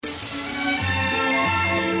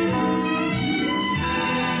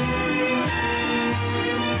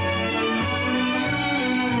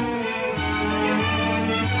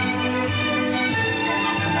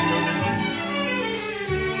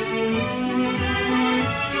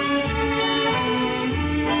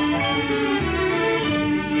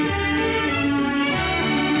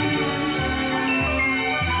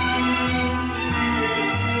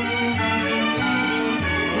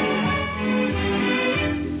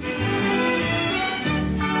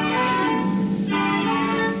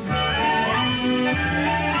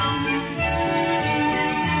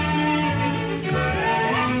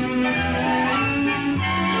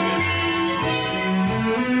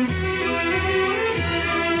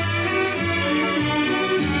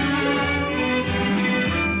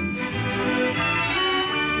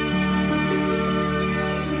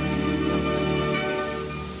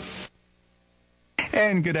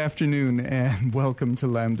And good afternoon, and welcome to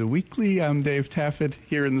Lambda Weekly. I'm Dave Taffet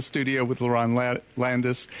here in the studio with LaRon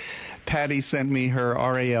Landis. Patty sent me her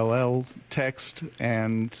RALL text,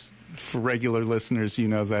 and for regular listeners, you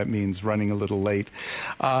know that means running a little late.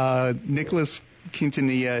 Nicholas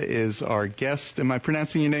Quintanilla is our guest. Am I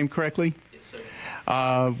pronouncing your name correctly? Yes,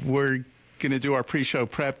 sir. We're going to do our pre-show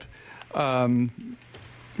prep. We're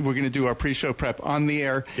going to do our pre-show prep on the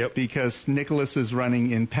air because Nicholas is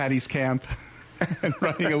running in Patty's camp and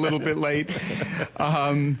running a little bit late.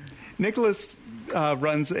 Nicholas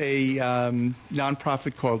runs a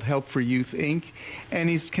nonprofit called Help for Youth, Inc., and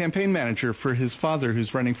he's campaign manager for his father,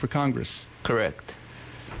 who's running for Congress. Correct.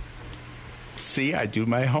 See, I do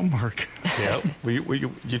my homework. Yep,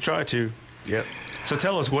 you try to. Yep. So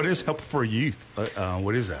tell us, what is Help for Youth?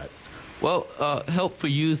 What is that? Well, Help for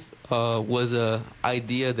Youth was a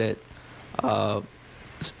idea that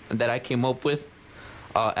I came up with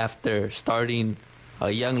after starting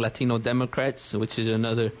Young Latino Democrats, which is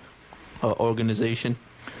another organization.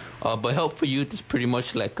 But Help for Youth is pretty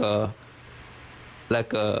much like a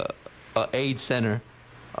aid center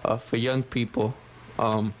for young people.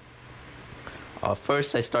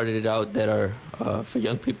 First, I started it out that are for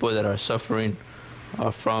young people that are suffering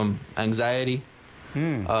from anxiety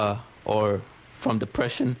or from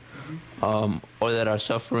depression, or that are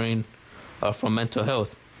suffering from mental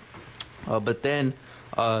health. But then,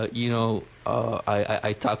 I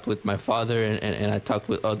talked with my father and I talked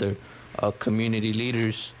with other community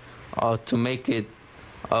leaders to make it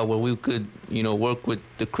where we could, work with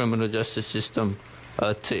the criminal justice system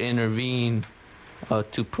to intervene,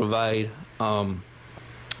 to provide a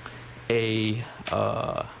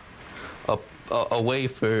way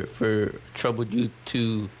for troubled youth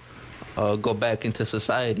to go back into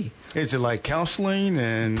society. Is it like counseling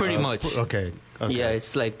and pretty much? Okay. Yeah,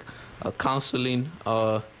 it's like counseling.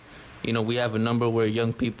 We have a number where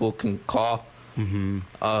young people can call,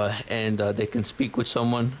 and they can speak with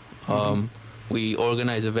someone. We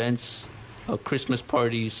organize events, Christmas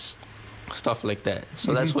parties, stuff like that.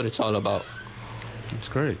 So that's what it's all about. That's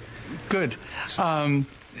great. Good.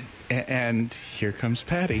 And here comes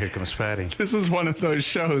Patty. Here comes Patty. This is one of those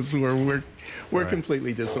shows where we're Right.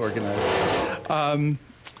 completely disorganized.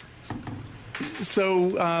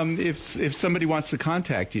 If somebody wants to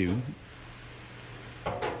contact you,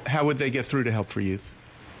 how would they get through to Help for Youth?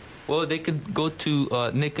 Well, they could go to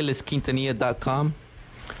nicholasquintanilla.com,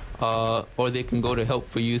 or they can go to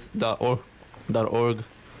helpforyouth.org.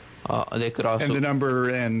 They could also, and the number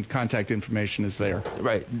and contact information is there.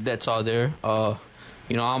 Right, that's all there. I'm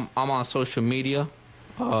on social media,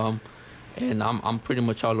 and I'm pretty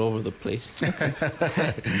much all over the place.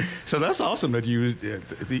 So that's awesome that you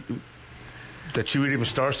would even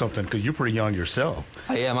start something, because you're pretty young yourself.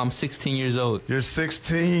 I am. I'm 16 years old. You're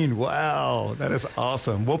 16. Wow, that is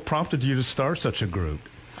awesome. What prompted you to start such a group?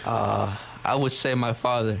 I would say my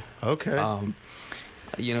father. Okay.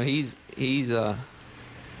 He's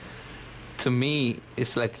to me,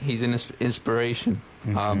 it's like he's an inspiration.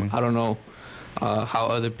 I don't know how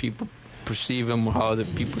other people perceive him or how other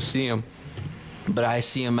people see him, but I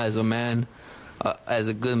see him as a man, as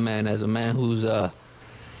a good man, as a man who's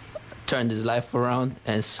turned his life around,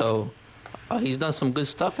 and so he's done some good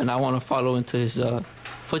stuff, and I want to follow into his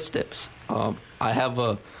footsteps. I have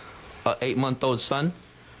a 8-month-old son.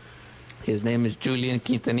 His name is Julian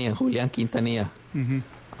Quintanilla.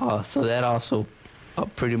 So that also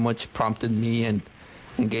pretty much prompted me and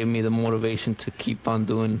gave me the motivation to keep on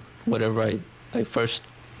doing whatever I first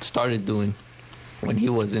started doing when he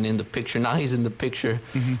wasn't in the picture. Now he's in the picture.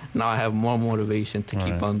 Now I have more motivation to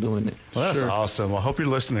keep on doing it. Well, that's awesome. Well, I hope you're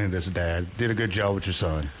listening to this, Dad. Did a good job with your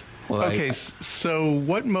son. Well, okay, so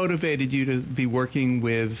what motivated you to be working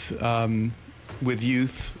with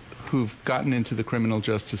youth who've gotten into the criminal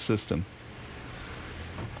justice system?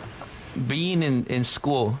 Being in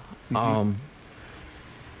school, I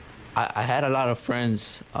had a lot of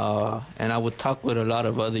friends, and I would talk with a lot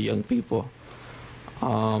of other young people.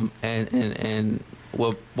 And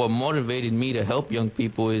what motivated me to help young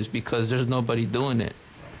people is because there's nobody doing it.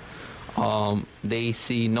 They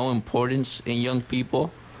see no importance in young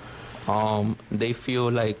people. They feel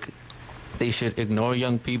like they should ignore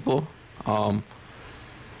young people. And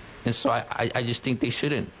so I just think they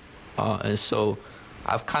shouldn't. And so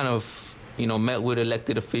I've kind of, met with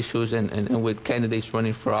elected officials and with candidates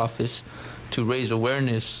running for office to raise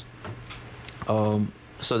awareness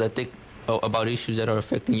so that they about issues that are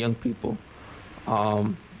affecting young people.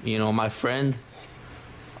 My friend,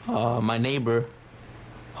 my neighbor,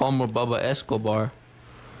 Homer Bubba Escobar,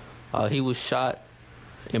 he was shot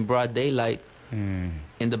in broad daylight in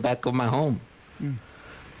the back of my home.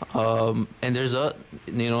 And there's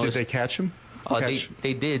Did they catch him?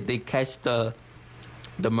 They did. They catch the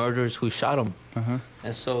murderers who shot him. Uh-huh.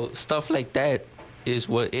 And so stuff like that is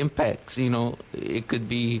what impacts. It could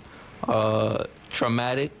be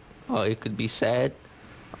traumatic. It could be sad.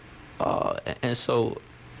 And so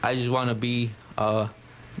I just want to be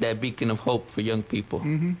that beacon of hope for young people.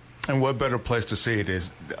 Mm-hmm. And what better place to see it is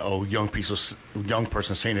young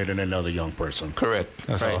person seeing it in another young person. Correct.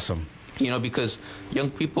 That's right. awesome. Because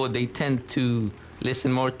young people, they tend to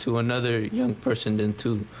listen more to another young person than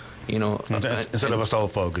to, instead of us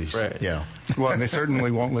old fogies. Right. Yeah. Well, they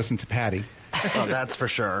certainly won't listen to Patty. Oh, that's for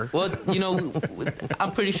sure. Well,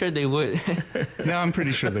 I'm pretty sure they would. No, I'm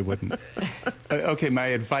pretty sure they wouldn't. Okay, my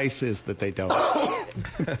advice is that they don't.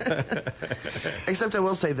 Except I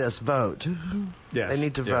will say this, vote. Yes. They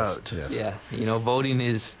need to vote. Yes. Yeah, voting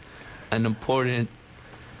is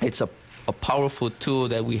it's a powerful tool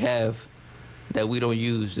that we have that we don't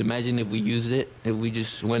use. Imagine if we used it, if we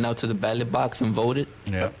just went out to the ballot box and voted.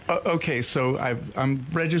 Yeah. Okay, so I'm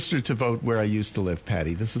registered to vote where I used to live,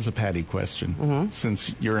 Patty. This is a Patty question, since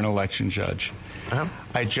you're an election judge. Uh-huh.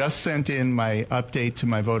 I just sent in my update to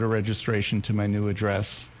my voter registration to my new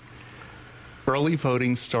address. Early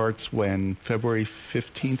voting starts when? February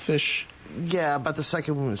 15th-ish? Yeah, about the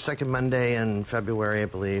second Monday in February, I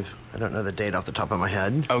believe. I don't know the date off the top of my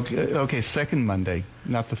head. Okay, second Monday,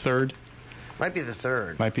 not the third? Might be the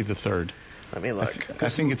third. Might be the third. Let me look. I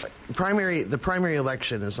think it's... The primary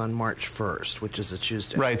election is on March 1st, which is a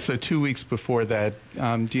Tuesday. Right, so 2 weeks before that.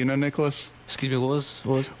 Do you know, Nicholas? Excuse me, what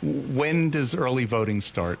was? When does early voting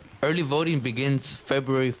start? Early voting begins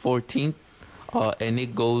February 14th, and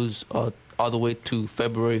it goes all the way to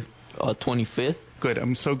February 25th. Good.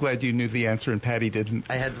 I'm so glad you knew the answer and Patty didn't.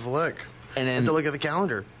 I had to look. And then, I had to look at the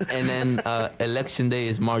calendar. And then election day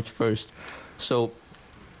is March 1st. So...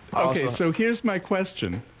 Okay, so here's my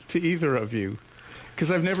question to either of you,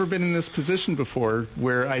 because I've never been in this position before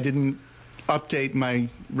where I didn't update my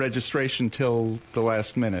registration till the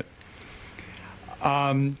last minute.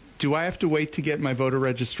 Do I have to wait to get my voter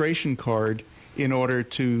registration card in order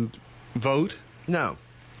to vote? No.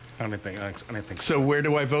 I don't think so. So where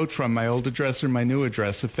do I vote from, my old address or my new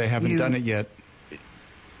address, if they haven't done it yet?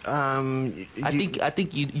 I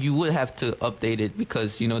think you would have to update it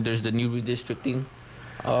because, there's the new redistricting.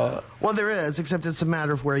 Well, there is, except it's a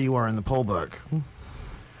matter of where you are in the poll book.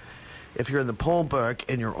 If you're in the poll book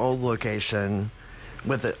in your old location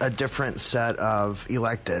with a different set of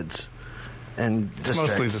electeds and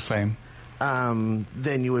districts, Mostly the same.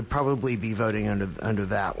 Then you would probably be voting under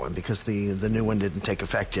that one because the new one didn't take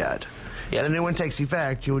effect yet. Yeah. If the new one takes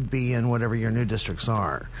effect, you would be in whatever your new districts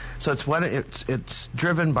are. So it's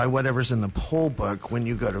driven by whatever's in the poll book when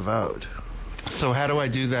you go to vote. So how do I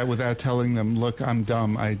do that without telling them, look, I'm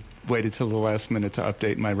dumb, I waited till the last minute to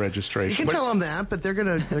update my registration? You can tell them that, but they're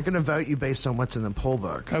gonna vote you based on what's in the poll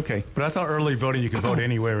book. Okay. But I thought early voting, you could vote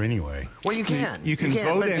anywhere anyway. Well, you can. You can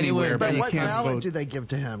vote anywhere, but but you what can't ballot vote. do they give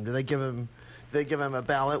to him? Do they give him a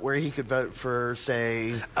ballot where he could vote for,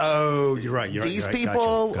 say, Oh, you're right. these Gotcha,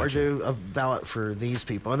 people, or gotcha. do a ballot for these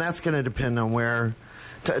people? And that's going to depend on where.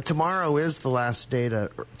 Tomorrow is the last day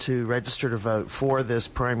to register to vote for this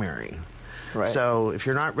primary. Right. So if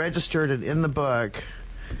you're not registered and in the book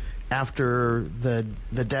after the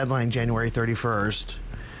deadline, January 31st,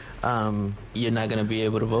 You're not going to be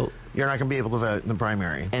able to vote. you're not going to be able to vote in the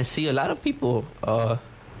primary. And see, a lot of people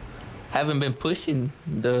haven't been pushing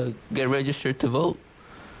the get registered to vote.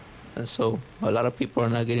 And so a lot of people are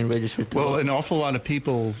not getting registered to Well, vote. an awful lot of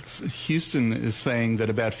people, Houston is saying that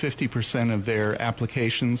about 50% of their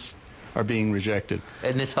applications are being rejected.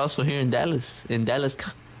 And it's also here in Dallas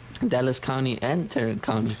County and Tarrant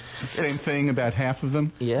County. Same thing, about half of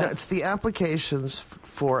them? Yeah. No, it's the applications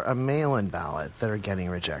for a mail-in ballot that are getting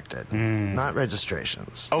rejected, not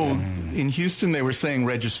registrations. Oh, in Houston they were saying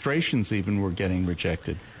registrations even were getting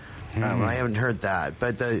rejected. I haven't heard that,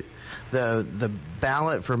 but the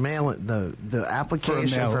ballot for the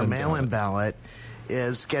application for a mail-in ballot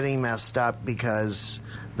is getting messed up because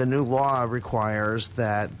the new law requires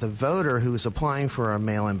that the voter who is applying for a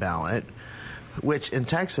mail-in ballot, which in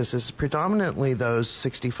Texas is predominantly those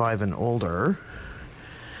 65 and older,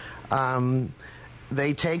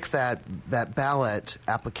 they take that ballot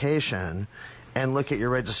application and look at your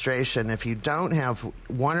registration. If you don't have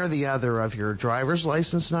one or the other of your driver's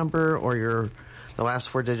license number or the last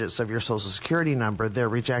four digits of your Social Security number, they're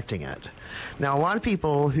rejecting it. Now, a lot of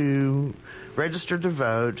people who registered to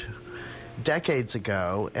vote decades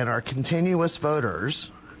ago and are continuous voters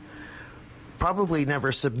probably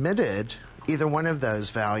never submitted either one of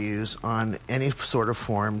those values on any sort of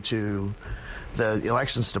form to the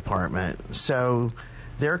elections department. So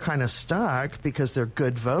they're kind of stuck because they're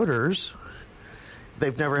good voters.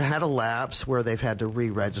 They've never had a lapse where they've had to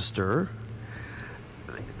re-register.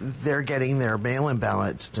 They're getting their mail-in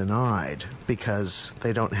ballots denied because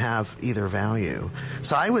they don't have either value.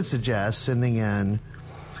 So I would suggest sending in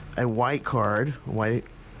a white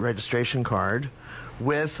registration card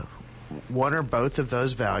with one or both of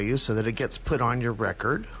those values so that it gets put on your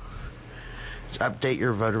record. Update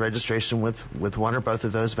your voter registration with one or both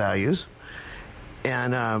of those values,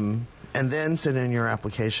 and then send in your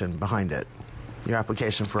application behind it, your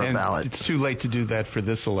application for a ballot. It's too late to do that for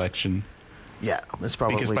this election. Yeah, it's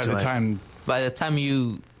probably because by too late. By the time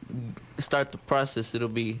you start the process, it'll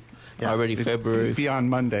be already It's February. beyond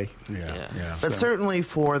Monday. Yeah. But certainly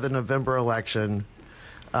for the November election,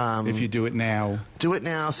 If you do it now. do it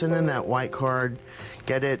now. Send in that white card.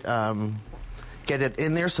 Get it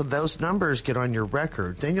in there so those numbers get on your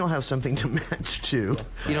record. Then you'll have something to match to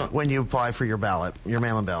when you apply for your ballot, your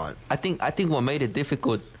mail-in ballot. I think what made it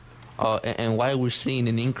difficult and why we're seeing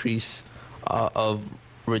an increase of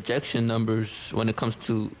rejection numbers when it comes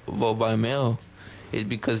to vote by mail is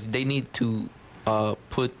because they need to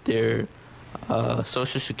put their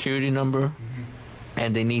social security number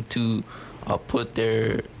and they need to put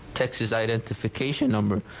their Texas identification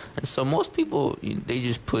number. And so most people, they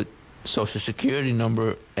just put social security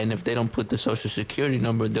number, and if they don't put the social security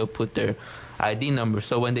number, they'll put their ID number.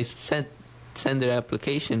 So when they send their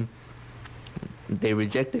application, they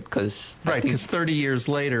reject it because... Right, because 30 years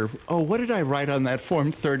later, what did I write on that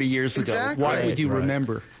form 30 years ago? Exactly. Why would you Right.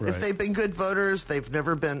 remember? If they've been good voters, they've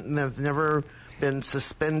never been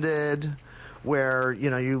suspended, where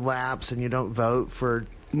you lapse and you don't vote for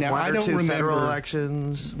Now, one I or don't two federal remember-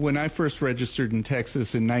 elections. When I first registered in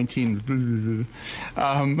Texas in 19...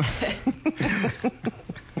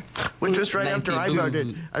 Which was right after I 19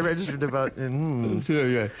 voted. I registered to vote in.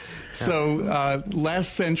 Yeah. So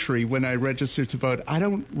last century, when I registered to vote, I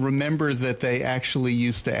don't remember that they actually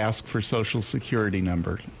used to ask for Social Security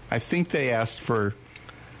number. I think they asked for...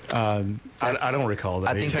 I don't recall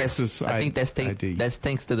that. I think Texas that's ID. that's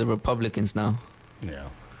thanks to the Republicans now. Yeah.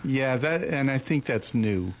 Yeah, and I think that's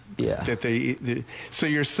new. Yeah. That so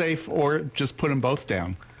you're safe, or just put them both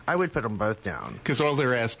down, I would put them both down. because all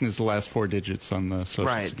they're asking is the last 4 digits on the Social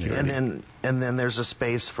Right, Security. and then there's a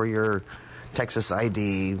space for your Texas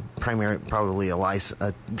ID, probably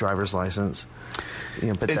a driver's license.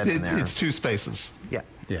 Put that in there. It's 2 spaces, Yeah.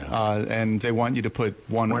 Yeah. and they want you to put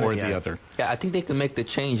one or the other. Yeah, I think they can make the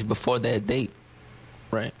change before that date,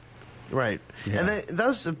 right? Right. Yeah. And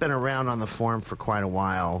those have been around on the form for quite a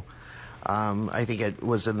while. I think it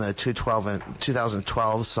was in the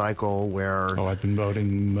 2012 cycle where... Oh, I've been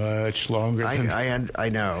voting much longer than... I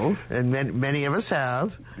know, and many of us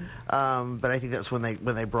have, but I think that's when they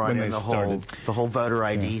brought in the whole voter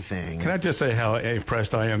ID thing. Can I just say how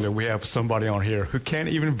impressed I am that we have somebody on here who can't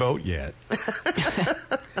even vote yet?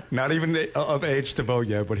 Not even of age to vote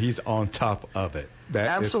yet, but he's on top of it. That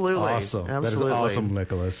Absolutely. is awesome. Absolutely. That is awesome,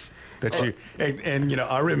 Nicholas. That you and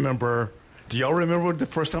I remember. Do y'all remember the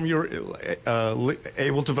first time you were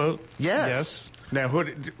able to vote? Yes. Now,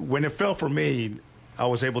 when it fell for me, I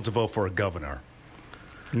was able to vote for a governor.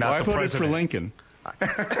 Not I the voted president. for Lincoln.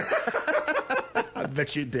 I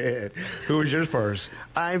bet you did. Who was yours first?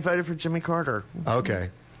 I voted for Jimmy Carter. Okay.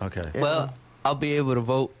 Well, I'll be able to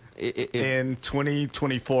vote In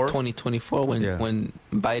 2024? 2024 Yeah. when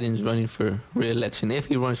Biden's running for re-election. If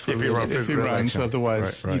he runs for If he re-election, runs If he runs, Re-election.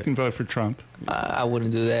 otherwise Right. you can vote for Trump. I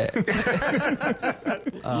wouldn't do that.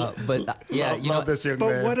 Love this young But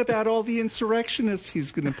man. what about all the insurrectionists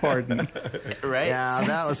he's going to pardon? right? Yeah,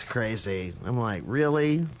 that was crazy. I'm like,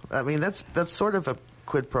 really? I mean, that's sort of a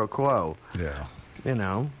quid pro quo. Yeah.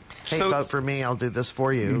 Hey, So- vote for me. I'll do this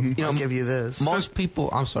for you. I'll give you this. Most people,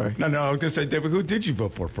 I'm sorry. No, I was going to say, David, who did you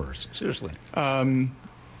vote for first? Seriously. Was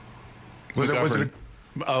McGovern. it?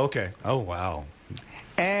 Oh, okay. Oh, wow.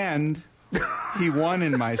 And he won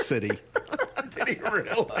in my city. Did he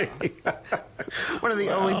really? One of the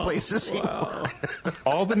only places he won.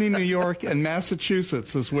 Albany, New York, and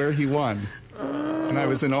Massachusetts is where he won. And I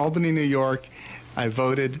was in Albany, New York. I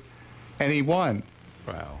voted, and he won.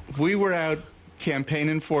 Wow. We were out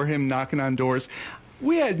campaigning for him, knocking on doors.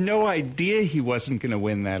 We had no idea he wasn't going to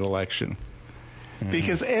win that election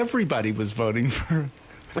because everybody was voting for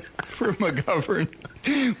McGovern.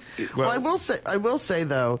 Well, I will say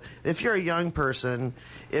though, if you're a young person,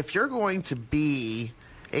 if you're going to be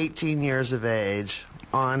 18 years of age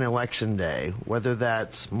on election day, whether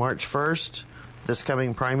that's March 1st, this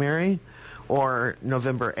coming primary, or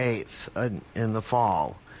November 8th in the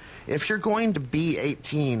fall, if you're going to be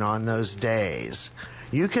 18 on those days,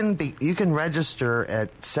 You can register at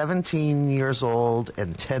 17 years old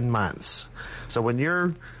and 10 months. So when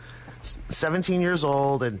you're 17 years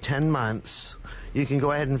old and 10 months, you can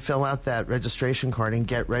go ahead and fill out that registration card and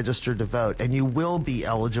get registered to vote, and you will be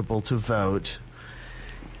eligible to vote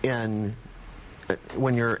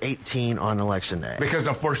when you're 18 on election day. Because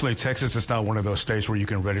unfortunately, Texas is not one of those states where you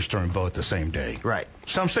can register and vote the same day. Right.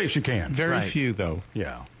 Some states you can. Very Right. few, though.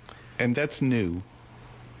 Yeah. And that's new.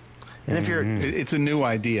 And if you're, It's a new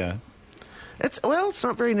idea. it's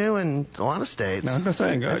not very new in a lot of states. No, I'm just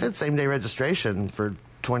saying. I've had same day registration for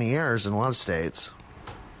 20 years in a lot of states.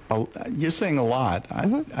 Oh, you're saying a lot.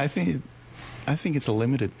 I think it's a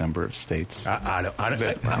limited number of states. I don't that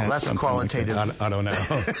has That's something qualitative. I don't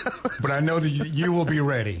know. But I know that you will be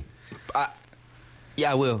ready.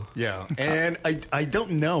 Yeah, I will. Yeah. And I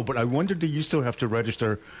don't know, but I wonder, do you still have to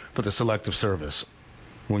register for the Selective Service?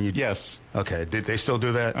 When you Yes. Okay. Did they still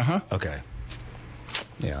do that? Uh-huh. Okay.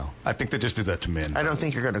 Yeah. I think they just do that to men. I don't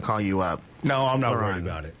think you're going to call you up. No, I'm not Laurent. worried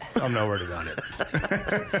about it. I'm not worried about it.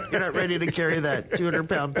 You're not ready to carry that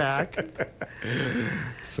 200-pound pack.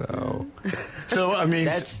 So I mean,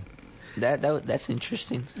 That's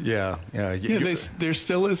interesting. yeah. Yeah, there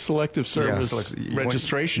still is selective service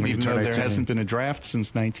registration, when you even turn though there 18. hasn't been a draft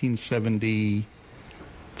since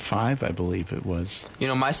 1975, I believe it was. You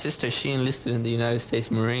know, my sister, she enlisted in the United States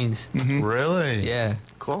Marines. Really? Yeah.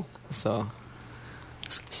 Cool. So,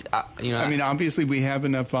 I mean, obviously, we have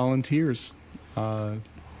enough volunteers to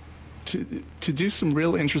do some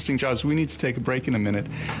real interesting jobs. We need to take a break in a minute.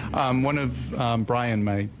 One of Brian,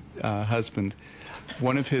 my husband,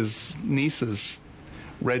 one of his nieces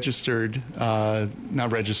went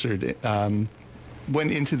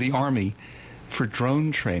into the Army for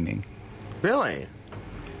drone training. Really?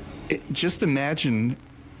 Just imagine,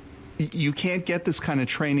 you can't get this kind of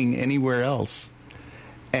training anywhere else.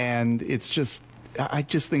 And I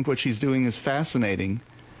just think what she's doing is fascinating.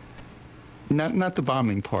 Not the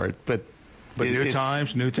bombing part, but new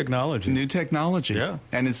times, new technology. New technology. Yeah.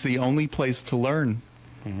 And it's the only place to learn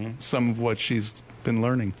some of what she's been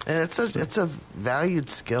learning. And it's a valued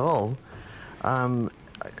skill.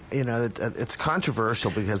 It's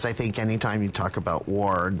controversial because I think anytime you talk about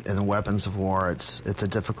war and the weapons of war, it's a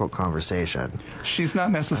difficult conversation. She's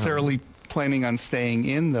not necessarily planning on staying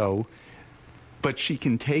in, though, but she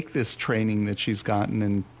can take this training that she's gotten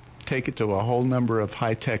and take it to a whole number of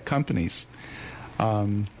high-tech companies.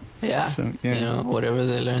 Yeah. So, yeah. You know, whatever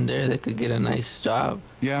they learn there, they could get a nice job.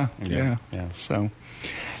 Yeah. So,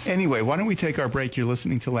 anyway, why don't we take our break? You're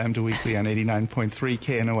listening to Lambda Weekly on 89.3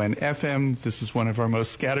 KNON FM. This is one of our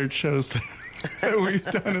most scattered shows that we've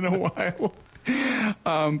done in a while.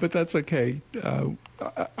 But that's okay.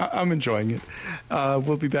 I'm enjoying it.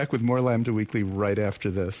 We'll be back with more Lambda Weekly right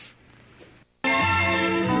after this.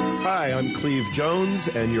 Hi, I'm Cleve Jones,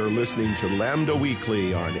 and you're listening to Lambda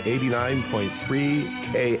Weekly on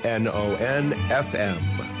 89.3 KNON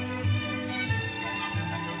FM.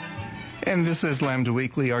 And this is Lambda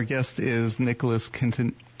Weekly. Our guest is Nicholas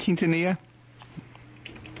Quintanilla.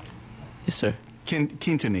 Yes, sir.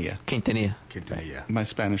 Quintanilla. Quintanilla. Yeah. My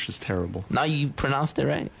Spanish is terrible. Now you pronounced it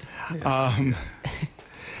right.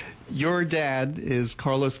 Your dad is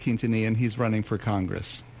Carlos Quintanilla, and he's running for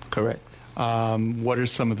Congress. Correct. What are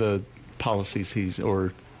some of the policies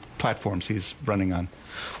or platforms he's running on?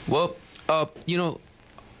 Well,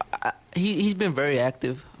 he's been very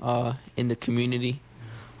active in the community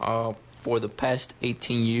for the past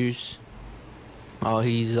 18 years.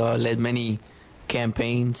 He's led many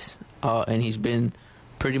campaigns, and he's been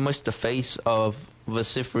pretty much the face of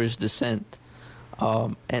vociferous dissent.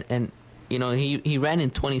 And he ran in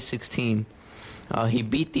 2016. He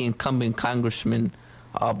beat the incumbent congressman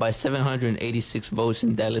by 786 votes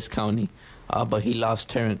in Dallas County, but he lost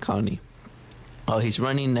Tarrant County. He's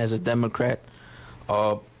running as a Democrat.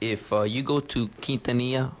 If you go to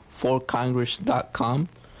QuintanillaForCongress.com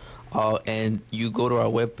and you go to our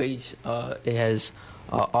webpage, it has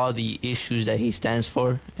all the issues that he stands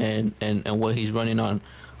for and what he's running on.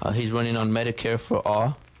 He's running on Medicare for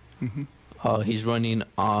all. Mm-hmm. He's running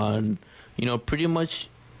on, pretty much,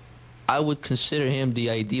 I would consider him the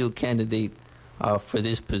ideal candidate for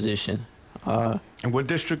this position. And what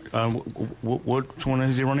district, which one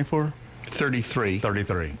is he running for? 33.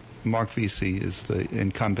 33. Mark Vesey is the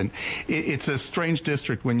incumbent. It's a strange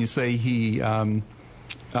district when you say he won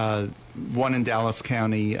in Dallas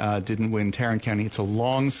County, didn't win Tarrant County. It's a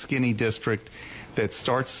long, skinny district that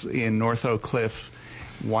starts in North Oak Cliff,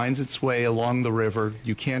 winds its way along the river.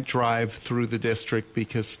 You can't drive through the district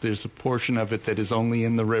because there's a portion of it that is only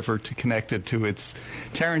in the river to connect it to its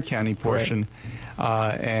Tarrant County portion.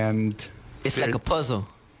 Right. And it's like a puzzle.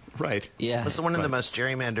 Right. Yeah, This is one of the most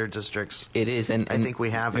gerrymandered districts it is, and I think we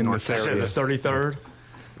have in in North this area. Texas. The 33rd?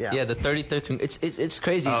 yeah, the 33rd. It's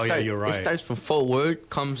crazy. Oh, yeah, you're right. It starts from Fort Worth,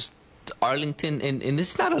 comes to Arlington, and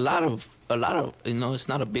it's not a lot of it's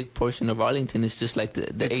not a big portion of Arlington. It's just like the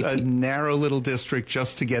It's a 18. narrow little district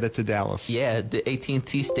just to get it to Dallas. Yeah, the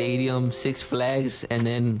AT&T Stadium, Six Flags, and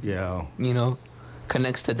then Yeah.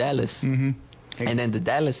 connects to Dallas. Mm-hmm. And then the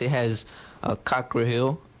Dallas, it has Cockrell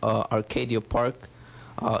Hill, Arcadia Park.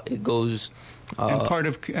 It goes. And part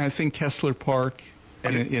of, I think, Kessler Park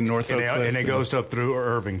in North Oak Cliff. And it goes up through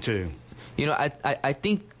Irving, too. I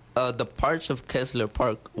think the parts of Kessler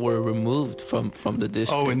Park were removed from the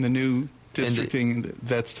district. Oh, in the new districting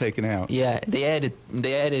that's taken out. Yeah, they added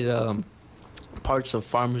parts of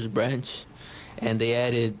Farmers Branch, and they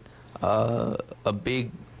added a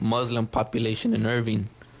big Muslim population in Irving,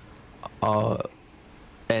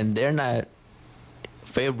 and they're not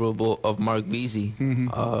favorable of Mark Veazey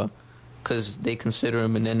because they consider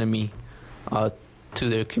him an enemy to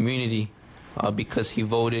their community because he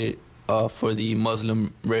voted for the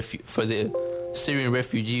for the Syrian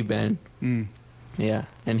refugee ban. Yeah,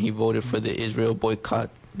 and he voted for the Israel boycott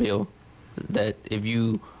bill, that if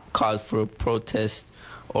you called for a protest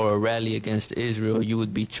or a rally against Israel, you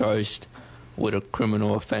would be charged with a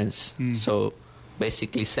criminal offense. So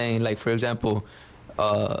basically saying, like, for example,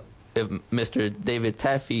 if Mr. David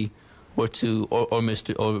Taffy were to, or Miss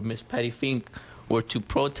Patty Fink were to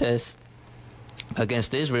protest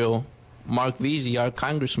against Israel, Mark Veazey, our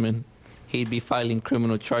congressman, he'd be filing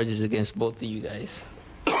criminal charges against both of you guys.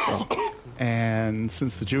 And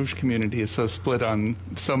since the Jewish community is so split on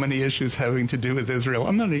so many issues having to do with Israel,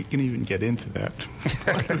 I'm not going to even get into that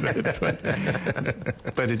part of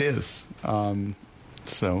it, but it is.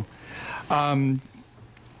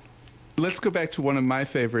 Let's go back to one of my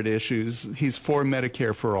favorite issues. He's for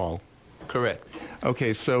Medicare for all. Correct.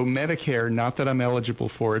 Okay, so Medicare, not that I'm eligible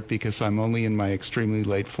for it because I'm only in my extremely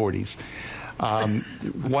late 40s.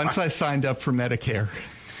 Once I signed up for Medicare,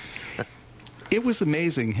 it was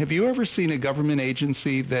amazing. Have you ever seen a government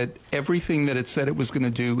agency that everything that it said it was going to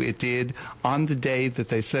do, it did on the day that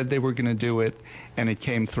they said they were going to do it, and it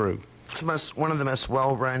came through? It's one of the most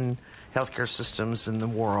well-run healthcare systems in the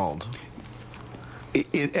world.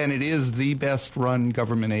 And it is the best-run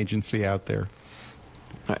government agency out there.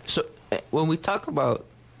 All right. So when we talk about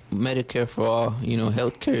Medicare for all,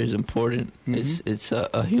 healthcare is important. It's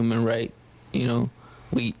a human right. You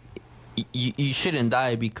shouldn't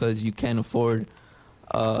die because you can't afford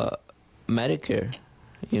Medicare.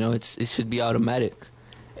 It should be automatic.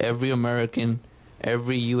 Every American,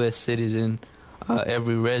 every U.S. citizen,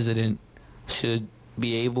 every resident should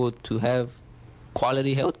be able to have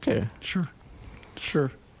quality health care. Sure.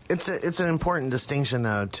 It's an important distinction,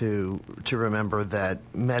 though, to remember that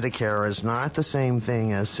Medicare is not the same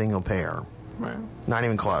thing as single payer. Right. Not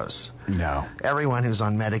even close. No. Everyone who's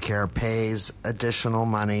on Medicare pays additional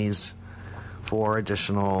monies for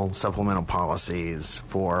additional supplemental policies,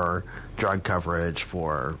 for drug coverage,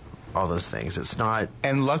 for all those things. It's not...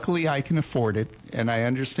 And luckily I can afford it, and I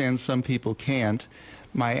understand some people can't.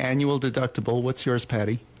 My annual deductible, what's yours,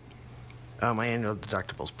 Patty? My annual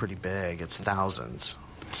deductible is pretty big. It's thousands.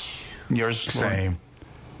 Yours? Same.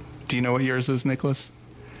 Do you know what yours is, Nicholas?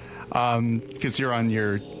 Because you're on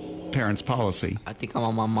your parents' policy. I think I'm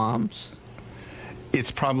on my mom's. It's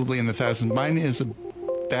probably in the thousands. Mine is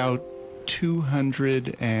about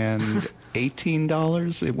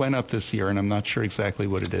 $218. It went up this year, and I'm not sure exactly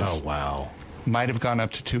what it is. Oh, wow. Might have gone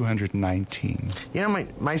up to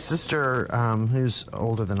 $219. My sister, who's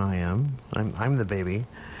older than I am, I'm the baby,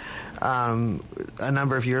 a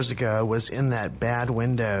number of years ago was in that bad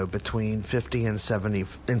window between 50 and 70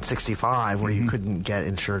 and 65 where you couldn't get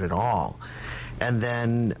insured at all. And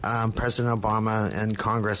then President Obama and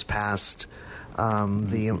Congress passed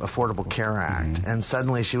the Affordable Care Act, and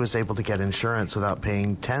suddenly she was able to get insurance without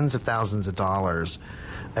paying tens of thousands of dollars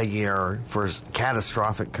a year for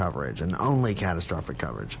catastrophic coverage, and only catastrophic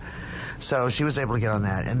coverage. So she was able to get on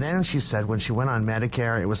that. And then she said when she went on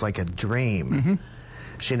Medicare, it was like a dream.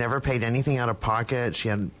 She never paid anything out of pocket. She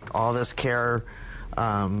had all this care,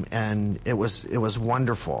 and it was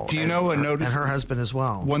wonderful. Do you know? And her husband as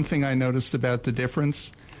well. One thing I noticed about the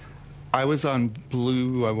difference, I was on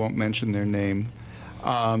Blue. I won't mention their name,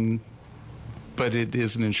 but it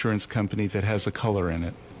is an insurance company that has a color in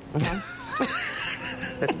it.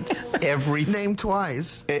 Name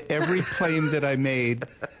twice. Every claim that I made,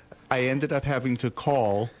 I ended up having to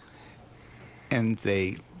call, and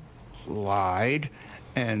they lied,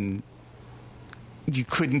 and you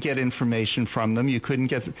couldn't get information from them. You couldn't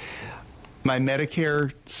get my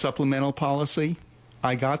Medicare supplemental policy.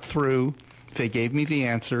 I got through. They gave me the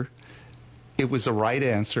answer. It was a right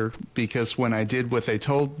answer because when I did what they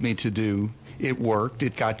told me to do, it worked.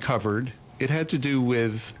 It got covered. It had to do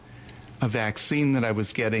with a vaccine that I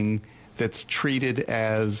was getting that's treated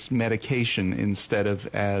as medication instead of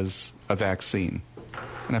as a vaccine.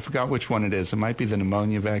 And I forgot which one it is. It might be the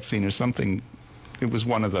pneumonia vaccine or something. It was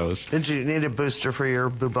one of those. Did you need a booster for your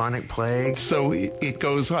bubonic plague? So it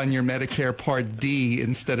goes on your Medicare Part D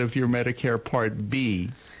instead of your Medicare Part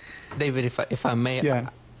B. David, if I may,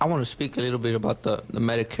 Yeah. I want to speak a little bit about the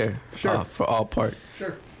Medicare Sure. for all part.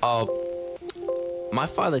 Sure. My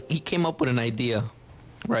father, he came up with an idea,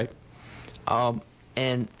 right?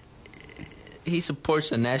 And he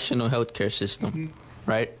supports a national healthcare system,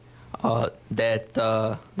 right?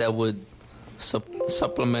 That would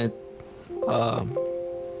supplement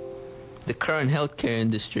the current healthcare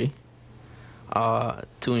industry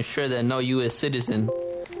to ensure that no U.S. citizen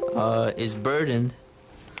is burdened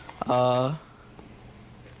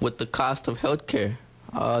with the cost of healthcare.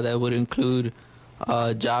 That would include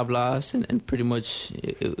job loss, and pretty much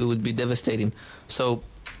it would be devastating. So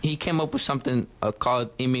he came up with something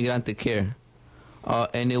called Inmigrante Care,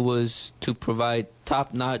 and it was to provide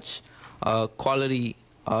top-notch quality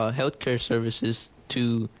healthcare services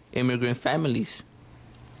to immigrant families.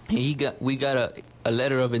 We got a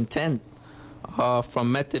letter of intent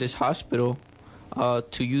from Methodist Hospital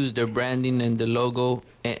to use their branding and the logo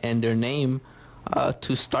and their name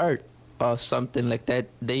to start something like that.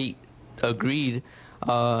 They agreed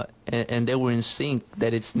and they were in sync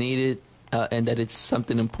that it's needed and that it's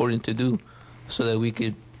something important to do so that we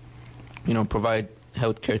could, provide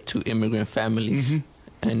health care to immigrant families. Mm-hmm.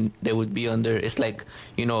 And they would be under, it's like,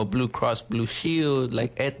 Blue Cross Blue Shield,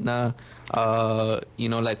 like Aetna,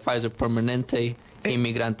 like Pfizer Permanente,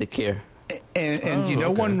 Inmigrante Care.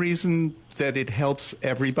 And one reason that it helps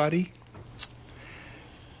everybody?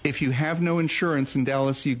 If you have no insurance in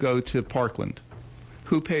Dallas, you go to Parkland.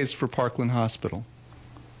 Who pays for Parkland Hospital?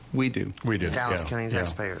 We do. We do. Dallas County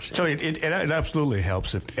taxpayers. Yeah. So it absolutely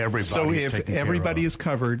helps if everybody. So if everybody is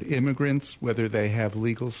covered, immigrants, whether they have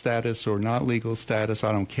legal status or not legal status,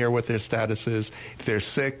 I don't care what their status is. If they're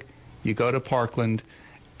sick, you go to Parkland,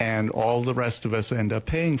 and all the rest of us end up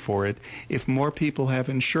paying for it. If more people have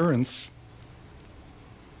insurance,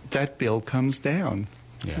 that bill comes down.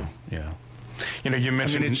 Yeah, yeah. You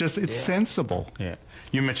mentioned. It's sensible. Yeah.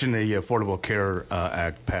 You mentioned the Affordable Care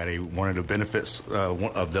Act, Patty. One of the benefits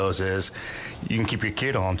of those is you can keep your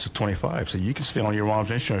kid on to 25, so you can stay on your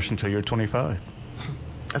mom's insurance until you're 25.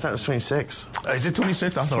 I thought it was 26. Is it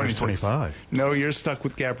 26? I thought it was 25. No, you're stuck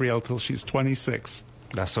with Gabrielle till she's 26.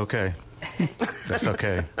 That's okay. That's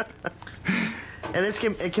okay. And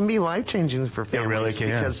it can be life-changing for families really can.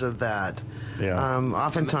 because of that. Yeah.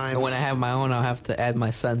 Oftentimes, when I have my own, I'll have to add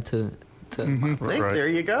my son to Mm-hmm. Right. There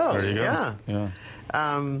you go. There you go. Yeah. Yeah.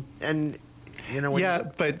 And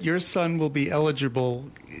but your son will be eligible.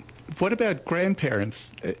 What about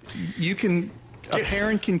grandparents? A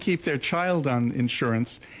parent can keep their child on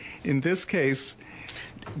insurance. In this case,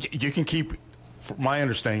 you can keep. My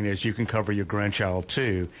understanding is you can cover your grandchild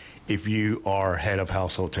too if you are head of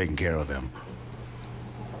household taking care of them.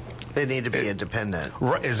 They need to be independent.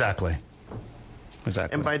 Right. Exactly.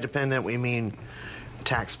 And by dependent, we mean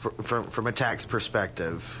from a tax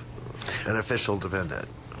perspective, an official dependent.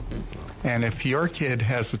 And if your kid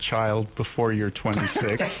has a child before you're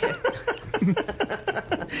 26,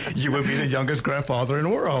 you would be the youngest grandfather in the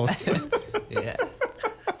world. Yeah.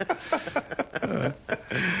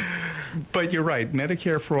 But you're right,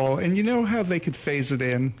 Medicare for all. And you know how they could phase it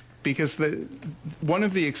in? Because one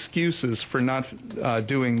of the excuses for not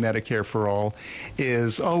doing Medicare for all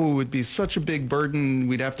is, it would be such a big burden.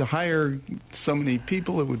 We'd have to hire so many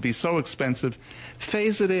people. It would be so expensive.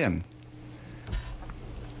 Phase it in.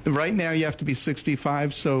 Right now you have to be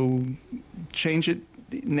 65, so change it.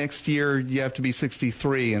 Next year you have to be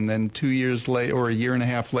 63, and then 2 years later or a year and a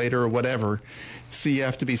half later or whatever, so you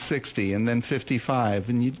have to be 60, and then 55,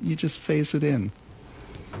 and you just phase it in.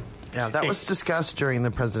 Yeah, that was discussed during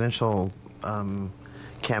the presidential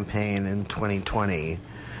campaign in 2020.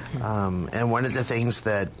 And one of the things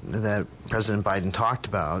that President Biden talked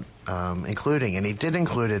about, and he did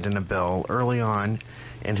include it in a bill early on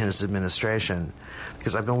in his administration,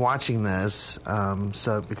 because I've been watching this,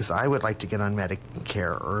 because I would like to get on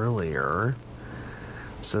Medicare earlier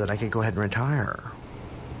so that I could go ahead and retire.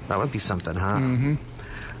 That would be something, huh? Mm-hmm.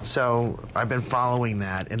 So I've been following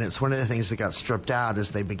that, and it's one of the things that got stripped out as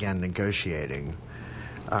they began negotiating,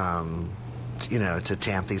 to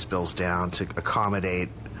tamp these bills down, to accommodate,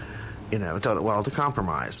 to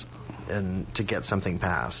compromise and to get something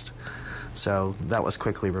passed. So that was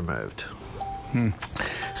quickly removed.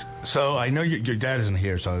 So I know your dad isn't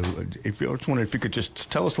here, so if I was wondering if you could just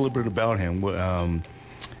tell us a little bit about him. I'm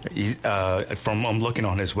looking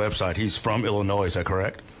on his website. He's from Illinois. Is that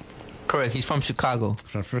correct? Correct. He's from Chicago.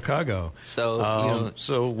 From Chicago. So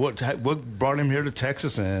so what brought him here to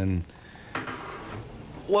Texas? And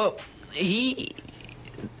well, he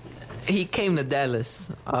came to Dallas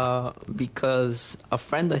because a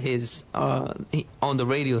friend of his he owned a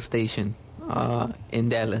radio station in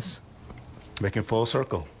Dallas. making full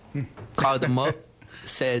circle. Called him up,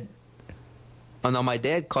 said, "Oh no, my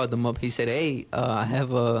dad called him up. He said, hey,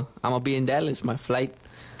 I'm gonna be in Dallas. My flight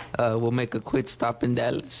will make a quick stop in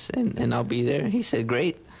Dallas, and I'll be there." He said,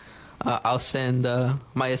 "Great. I'll send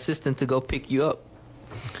my assistant to go pick you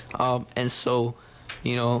up." And so,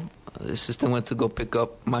 the assistant went to go pick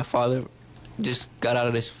up my father. Just got out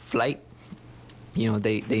of this flight.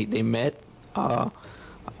 They met,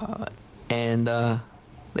 and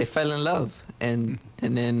they fell in love. And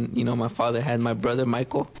then, my father had my brother,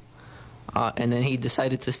 Michael, and then he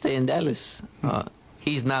decided to stay in Dallas.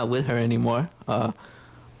 He's not with her anymore,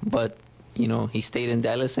 but, he stayed in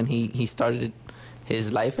Dallas, and he started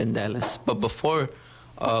his life in Dallas. But before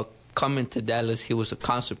coming to Dallas, he was a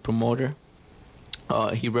concert promoter.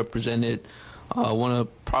 He represented one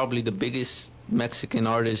of probably the biggest Mexican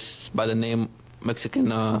artists by the name,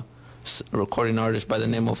 recording artist by the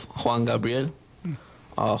name of Juan Gabriel,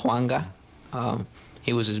 Juanga.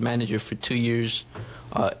 He was his manager for 2 years,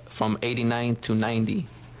 from 89 to 90.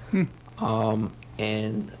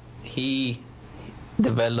 And he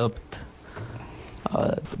developed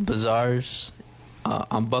bazaars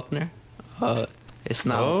on Buckner. It's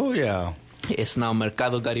now it's now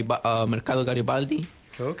Mercado Garibaldi.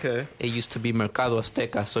 Okay. It used to be Mercado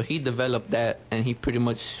Azteca. So he developed that, and he pretty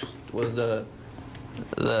much was the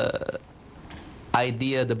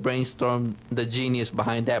idea, the brainstorm, the genius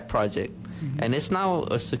behind that project. And it's now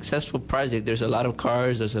a successful project. There's a lot of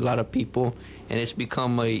cars, there's a lot of people, and it's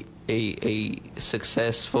become a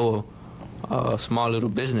successful small little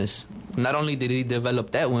business. Not only did he develop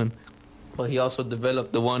that one, but he also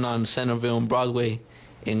developed the one on Centerville and Broadway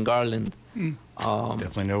in Garland.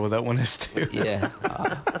 Definitely know where that one is too. Yeah.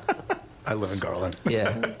 I live in Garland.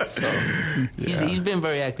 Yeah. So he's been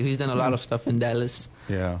very active. He's done a lot of stuff in Dallas.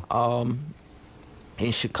 Yeah.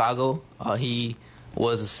 In Chicago, he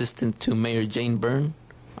was assistant to Mayor Jane Byrne.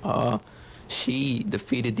 She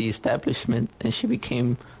defeated the establishment, and she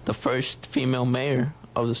became the first female mayor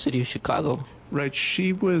of the city of Chicago. Right.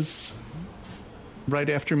 She was right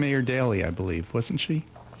after Mayor Daley, I believe, wasn't she?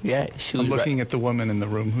 Yeah, she was. I'm looking at the woman in the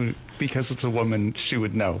room who, because it's a woman, she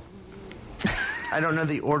would know. I don't know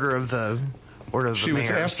the order of the She was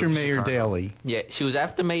after Mayor Daley. Yeah, she was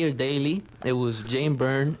after Mayor Daley. It was Jane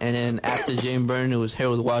Byrne, and then after Jane Byrne, it was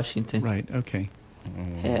Harold Washington. Right. Okay.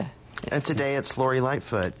 Yeah. And today it's Lori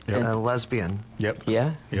Lightfoot, a lesbian. Yep.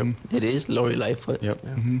 Yeah. Yep. It is Lori Lightfoot. Yep.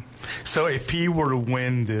 Mm-hmm. So if he were to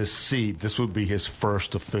win this seat, this would be his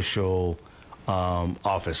first official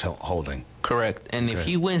office holding. Correct. And if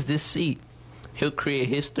he wins this seat, he'll create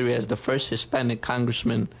history as the first Hispanic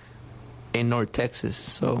congressman in North Texas.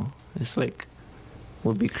 So it's like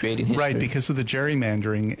we'll be creating history. Right, because of the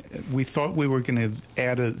gerrymandering, we thought we were going to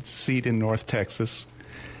add a seat in North Texas,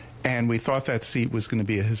 and we thought that seat was going to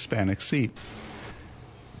be a Hispanic seat.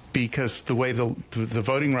 Because the way the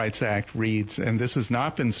Voting Rights Act reads, and this has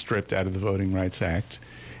not been stripped out of the Voting Rights Act,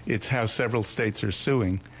 it's how several states are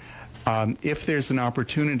suing. If there's an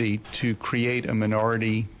opportunity to create a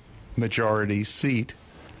minority-majority seat,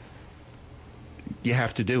 you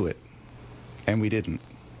have to do it. And we didn't.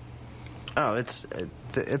 Oh, it's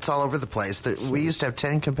all over the place. We used to have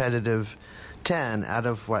 10 out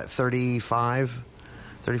of, 34,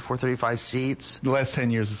 35 seats. The last 10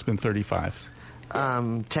 years, it's been 35.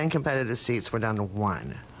 10 competitive seats went down to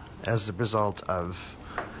 1 as a result of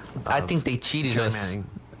I think they cheated us.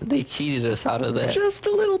 They cheated us out of that. Just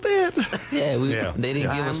a little bit. Yeah, they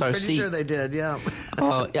didn't give us our seat. I'm pretty sure they did, yeah.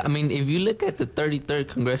 I mean, if you look at the 33rd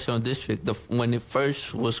Congressional District, when it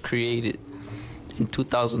first was created in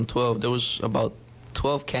 2012, there was about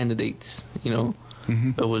 12 candidates,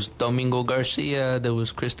 There was Domingo Garcia, there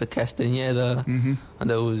was Krista Castañeda, and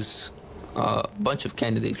there was a bunch of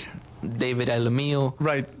candidates. David Alamillo.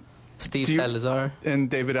 Right. Steve Salazar. And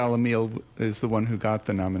David Alamillo is the one who got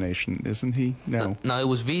the nomination, isn't he? No. No, it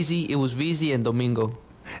was Vizzi and Domingo.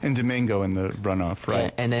 And Domingo in the runoff, right?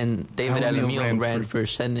 Yeah, and then David Alamillo ran for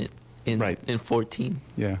Senate in 14.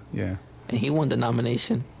 Yeah. And he won the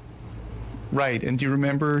nomination. Right. And do you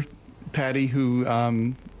remember, Patty, who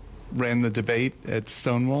ran the debate at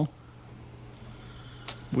Stonewall?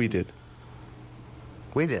 We did.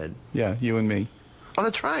 We did. Yeah, you and me. Oh,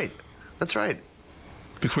 that's right.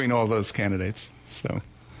 between all those candidates. So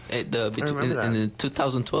In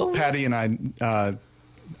 2012? Patty and I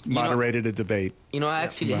moderated a debate. I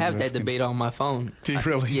actually have that debate on my phone. Do you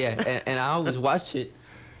really? Yeah, and I always watch it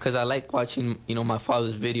because I like watching, my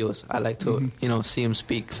father's videos. I like to, see him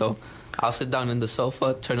speak. So I'll sit down in the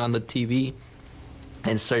sofa, turn on the TV,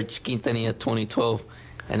 and search Quintanilla 2012,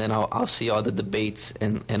 and then I'll see all the debates.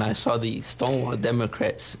 And I saw the Stonewall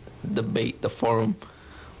Democrats debate, the forum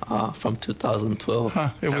from 2012. Huh,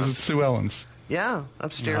 it was at Sue Ellen's. Yeah,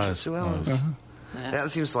 upstairs at Sue Ellen's. Uh-huh.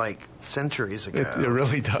 That seems like centuries ago. It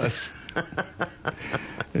really does.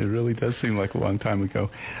 It really does seem like a long time ago.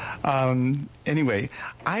 Anyway,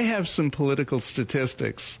 I have some political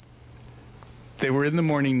statistics. They were in the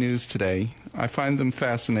morning news today. I find them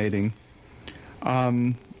fascinating.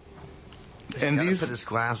 And He's put his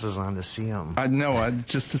glasses on to see them. No,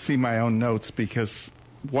 just to see my own notes, because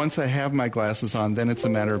once I have my glasses on, then it's a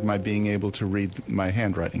matter of my being able to read my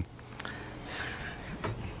handwriting.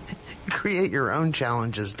 Create your own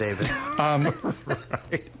challenges, David.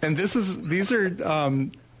 Right. And these are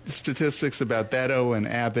statistics about Beto and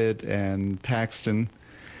Abbott and Paxton.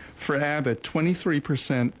 For Abbott,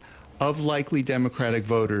 23% of likely Democratic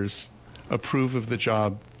voters approve of the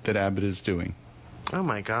job that Abbott is doing. Oh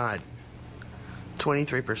my God,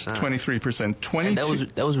 23%. 23%. And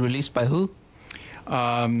that was released by who?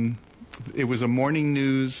 It was a Morning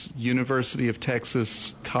News, University of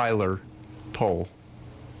Texas, Tyler poll.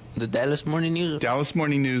 The Dallas Morning News? Dallas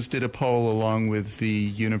Morning News did a poll along with the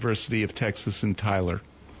University of Texas in Tyler.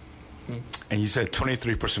 And you said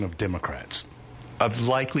 23% of Democrats. Of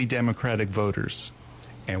likely Democratic voters.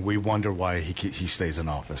 And we wonder why he stays in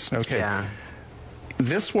office. Okay. Yeah.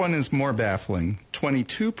 This one is more baffling.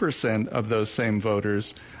 22% of those same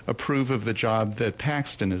voters approve of the job that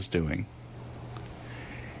Paxton is doing.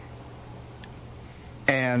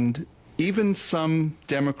 And even some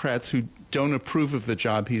Democrats who don't approve of the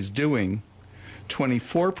job he's doing,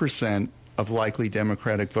 24% of likely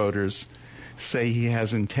Democratic voters say he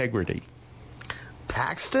has integrity.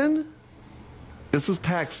 Paxton? This is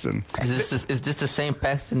Paxton. Is this the same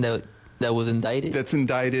Paxton that was indicted? That's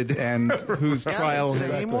indicted and whose trial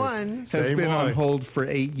same one. has Same been on one. hold for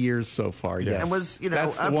 8 years so far. Yes. And was,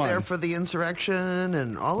 That's the up one. there for the insurrection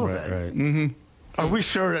and all of it. Right. Mm-hmm. Are we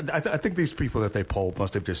sure? I think these people that they polled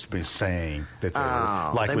must have just been saying that they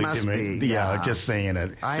were likely they must be, yeah. just saying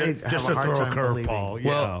it. I just have a to hard throw a time curveball.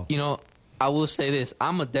 Well, I will say this.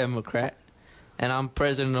 I'm a Democrat, and I'm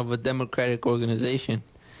president of a Democratic organization,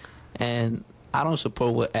 and I don't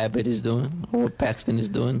support what Abbott is doing or what Paxton is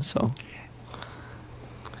doing, so...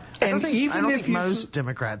 I don't even think if you most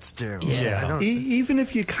Democrats do. Yeah. I don't, Even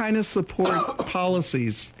if you kind of support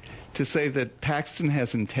policies to say that Paxton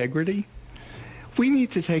has integrity, we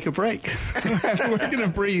need to take a break. We're going to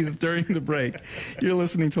breathe during the break. You're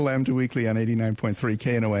listening to Lambda Weekly on 89.3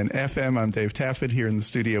 KNON FM. I'm Dave Taffet here in the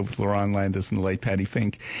studio with Laron Landis and the late Patty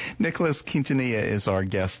Fink. Nicholas Quintanilla is our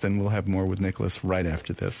guest, and we'll have more with Nicholas right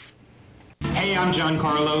after this. Hey, I'm John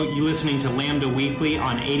Carlo. You're listening to Lambda Weekly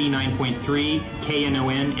on 89.3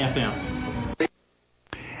 KNON FM.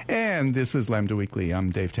 And this is Lambda Weekly. I'm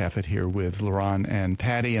Dave Taffet here with Laron and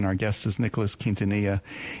Patty, and our guest is Nicholas Quintanilla.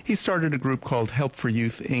 He started a group called Help for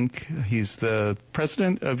Youth, Inc. He's the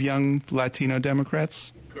president of Young Latino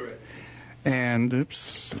Democrats. Correct. And,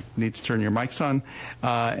 need to turn your mics on.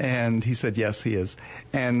 And he said, yes, he is.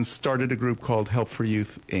 And started a group called Help for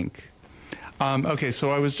Youth, Inc. Okay, so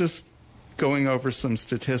I was just going over some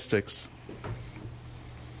statistics.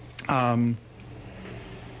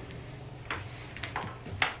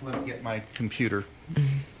 Let me get my computer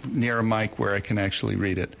near a mic where I can actually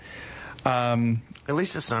read it. at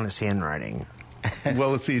least it's not his handwriting.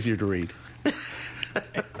 Well, it's easier to read.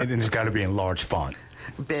 And it's got to be in large font.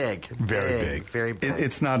 Big. Very big. Very big.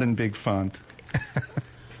 It's not in big font.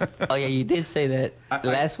 Oh, yeah, you did say that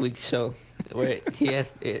last week's show, where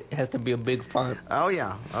it has to be a big font. Oh,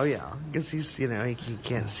 yeah. Because he's, he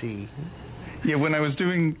can't see. Yeah, when I was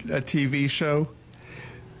doing a TV show,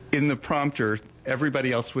 in the prompter,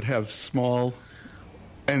 everybody else would have small,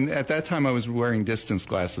 and at that time I was wearing distance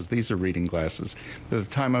glasses. These are reading glasses. At the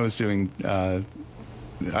time I was doing,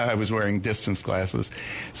 I was wearing distance glasses.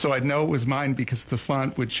 So I'd know it was mine because the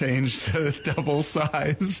font would change to double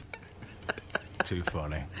size. Too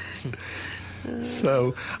funny.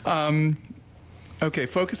 So, okay,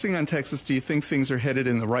 focusing on Texas, do you think things are headed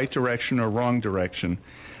in the right direction or wrong direction?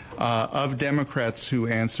 Of Democrats who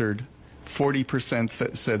answered,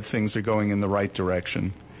 40% said things are going in the right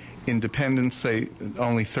direction. Independents say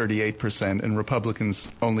only 38%, and Republicans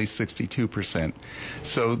only 62%.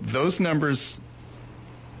 So those numbers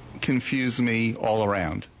confuse me all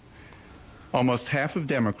around. Almost half of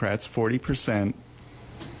Democrats, 40%,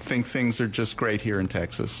 think things are just great here in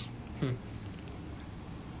Texas.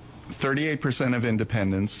 38% of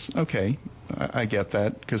independents, okay, I get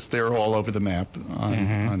that, because they're all over the map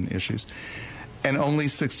on issues. And only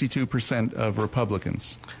 62% of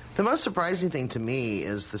Republicans. The most surprising thing to me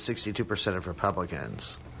is the 62% of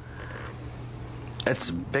Republicans. It's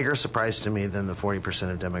a bigger surprise to me than the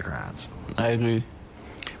 40% of Democrats. I agree.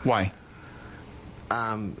 Why?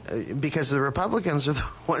 Because the Republicans are the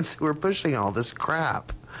ones who are pushing all this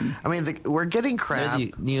crap. I mean, we're getting crap.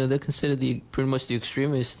 They're considered pretty much the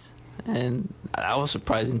extremists, and that was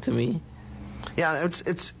surprising to me. Yeah,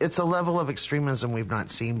 it's a level of extremism we've not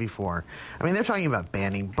seen before. I mean, they're talking about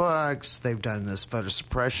banning books. They've done this voter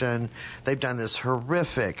suppression. They've done this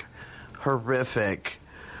horrific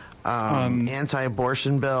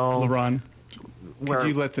anti-abortion bill. LaRon, could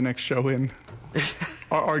you let the next show in?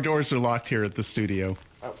 Our doors are locked here at the studio.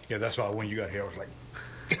 Yeah, that's why when you got here, I was like...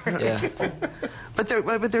 Yeah.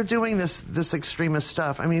 But they're doing this extremist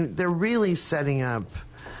stuff. I mean, they're really setting up...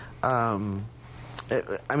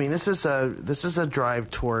 I mean, this is a drive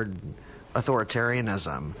toward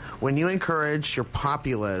authoritarianism. When you encourage your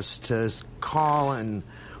populace to call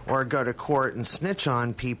or go to court and snitch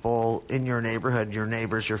on people in your neighborhood, your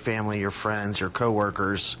neighbors, your family, your friends, your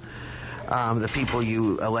coworkers, the people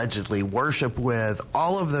you allegedly worship with,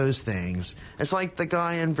 all of those things. It's like the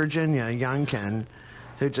guy in Virginia, Youngkin,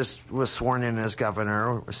 who just was sworn in as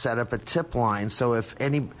governor, set up a tip line. So if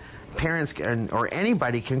any parents or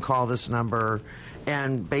anybody can call this number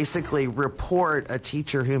and basically report a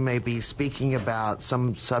teacher who may be speaking about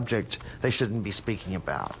some subject they shouldn't be speaking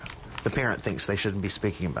about. The parent thinks they shouldn't be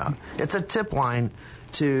speaking about. It's a tip line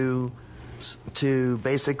to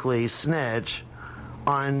basically snitch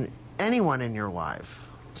on anyone in your life.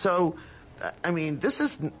 So, I mean, this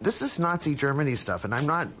is Nazi Germany stuff, and I'm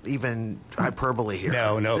not even hyperbole here.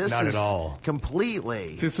 No, this not is at all.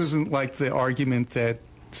 Completely. This isn't like the argument that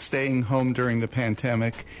staying home during the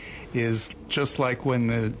pandemic is just like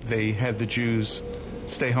when they had the Jews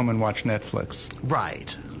stay home and watch Netflix.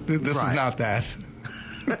 Right. This is not that.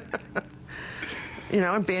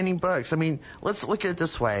 And banning books. I mean, let's look at it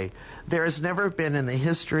this way. There has never been in the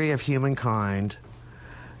history of humankind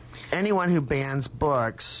anyone who bans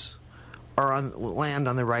books land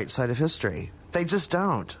on the right side of history. They just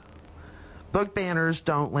don't. Book banners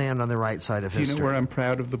don't land on the right side of history. Do you know where I'm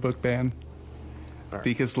proud of the book ban? Right.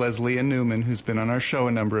 Because Leslie Newman, who's been on our show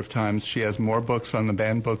a number of times, she has more books on the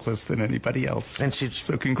banned book list than anybody else. And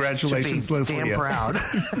so congratulations, Leslie. Damn proud.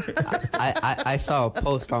 I saw a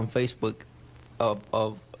post on Facebook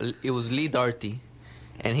of it was Lee Darty,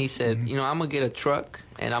 and he said, I'm gonna get a truck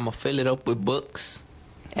and I'm gonna fill it up with books,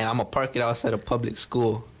 and I'm gonna park it outside a public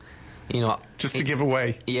school. Just to give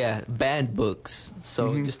away. Yeah, banned books.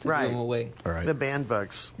 So just to give them away. All right. The banned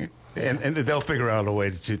books. And they'll figure out a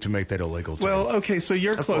way to make that illegal, too. Well, okay, so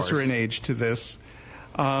you're closer course. in age to this.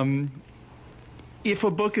 If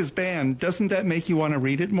a book is banned, doesn't that make you want to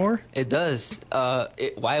read it more? It does.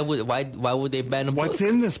 Why would they ban a book? What's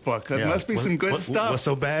in this book? There must be some good stuff. What's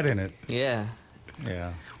so bad in it? Yeah.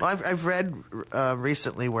 Yeah. Well, I've read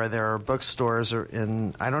recently where there are bookstores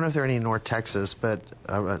in, I don't know if there are any in North Texas, but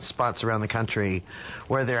spots around the country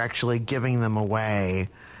where they're actually giving them away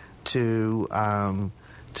to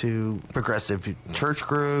progressive church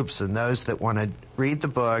groups and those that want to read the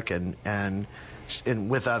book and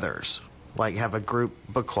with others, like have a group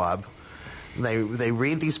book club. They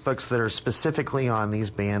read these books that are specifically on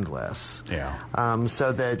these banned lists. Yeah.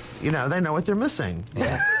 So that they know what they're missing.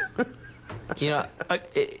 Yeah.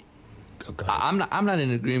 I'm not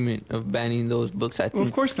in agreement of banning those books. I think, well,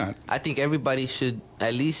 of course not. I think everybody should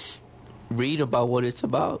at least read about what it's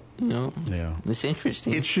about. Yeah, it's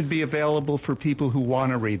interesting. It should be available for people who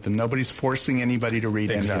want to read them. Nobody's forcing anybody to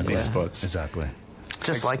read any of these books. Exactly.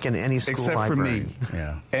 Just like in any school except library. for me,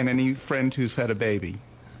 Yeah. and any friend who's had a baby.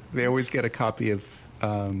 They always get a copy of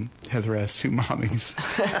Heather Has Two Mommies.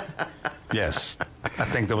 Yes. I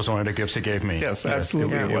think that was one of the gifts he gave me. Yes,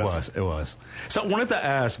 absolutely It was. So I wanted to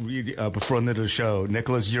ask, before the end of the show,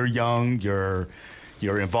 Nicholas, you're young, you're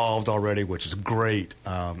involved already, which is great.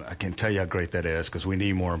 I can tell you how great that is because we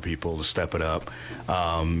need more people to step it up.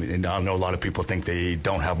 And I know a lot of people think they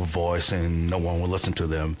don't have a voice and no one will listen to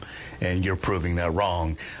them, and you're proving that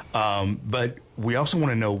wrong. But we also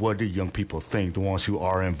want to know, what do young people think, the ones who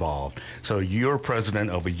are involved? So you're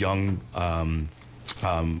president of a young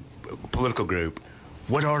political group.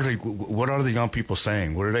 What are the young people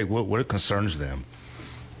saying? What concerns them?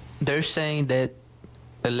 They're saying that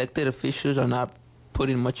elected officials are not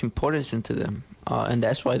putting much importance into them, and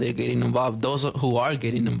that's why they're getting involved. Those who are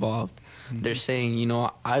getting involved, they're saying,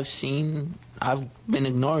 I've been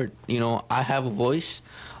ignored. I have a voice,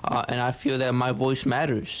 and I feel that my voice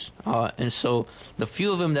matters. And so the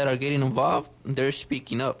few of them that are getting involved, they're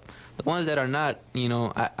speaking up. The ones that are not,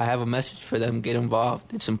 I have a message for them: get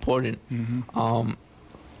involved. It's important.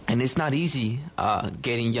 And it's not easy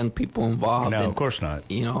getting young people involved. No, of course not.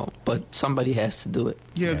 But somebody has to do it.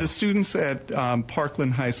 The students at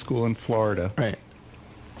Parkland High School in Florida, right,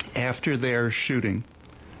 after their shooting,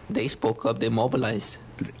 they spoke up, they mobilized.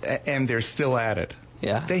 And they're still at it.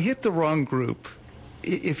 Yeah. They hit the wrong group.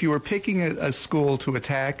 If you were picking a school to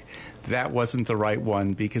attack, that wasn't the right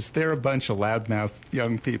one, because they're a bunch of loudmouth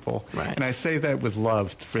young people. Right. And I say that with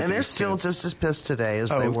love for And these they're still kids. just as pissed today as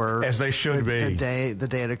they were. As they should be. The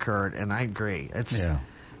day it occurred, and I agree.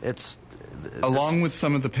 It's along with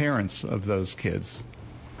some of the parents of those kids.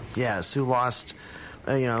 Yes, who lost,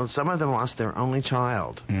 some of them lost their only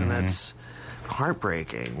child, and that's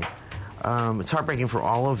heartbreaking. It's heartbreaking for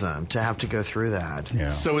all of them to have to go through that. Yeah.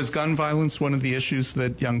 So is gun violence one of the issues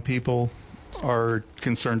that young people are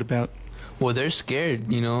concerned about? Well, they're scared,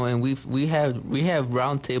 and we have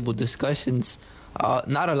roundtable discussions,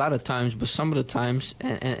 not a lot of times, but some of the times,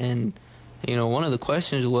 and one of the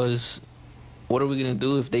questions was, what are we going to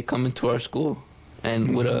do if they come into our school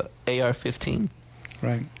and with a AR-15?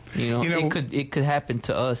 Right. It could happen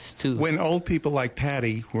to us too. When old people like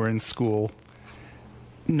Patty were in school,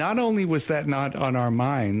 not only was that not on our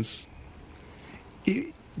minds,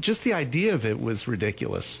 just the idea of it was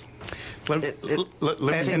ridiculous. And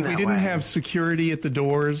we didn't have security at the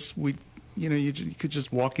doors. You could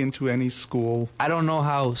just walk into any school. I don't know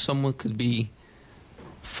how someone could be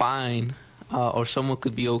fine or someone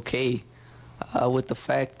could be okay with the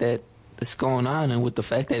fact that it's going on, and with the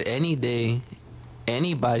fact that any day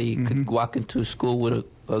anybody could walk into a school with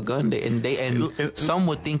a gun, and some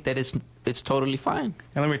would think that it's totally fine.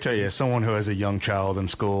 And let me tell you, as someone who has a young child in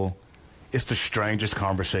school, it's the strangest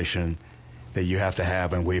conversation that you have to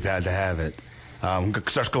have, and we've had to have it.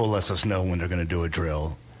 Because our school lets us know when they're going to do a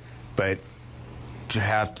drill. But to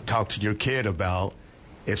have to talk to your kid about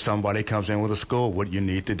if somebody comes in with a school, what you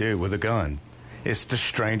need to do with a gun. It's the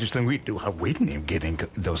strangest thing we do. We didn't even get in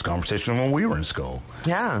those conversations when we were in school.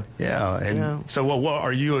 Yeah. Yeah. And so what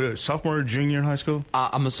are you, a sophomore or junior in high school?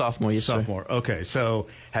 I'm a sophomore, yes, sophomore. Sir. Okay. So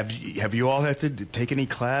have you all had to take any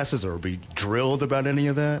classes or be drilled about any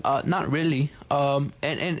of that? Not really. I'm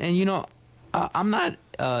not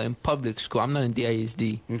in public school. I'm not in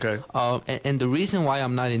DISD. Okay. And the reason why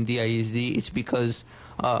I'm not in DISD is because,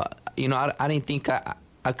 I didn't think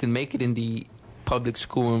I could make it in the public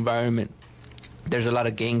school environment. There's a lot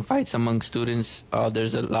of gang fights among students.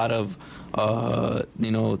 There's a lot of,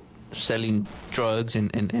 selling drugs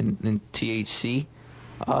and THC.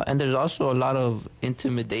 And there's also a lot of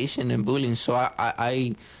intimidation and bullying. So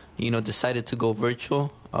I decided to go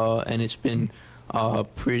virtual, and it's been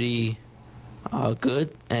pretty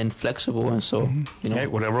good and flexible. And so, hey,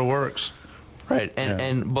 whatever works. Right.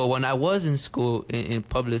 But when I was in school, in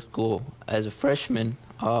public school as a freshman,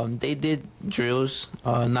 they did drills,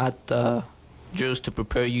 not drills to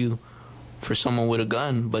prepare you for someone with a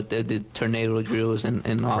gun, but they did tornado drills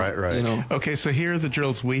and all. Right. Okay, so here are the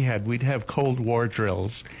drills we had. We'd have Cold War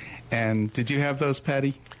drills. And did you have those,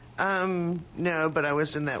 Patty? No, but I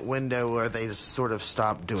was in that window where they just sort of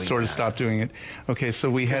stopped doing it. Okay, so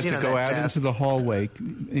we had to go out into the hallway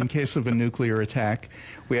in case of a nuclear attack.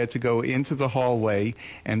 We had to go into the hallway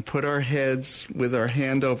and put our heads with our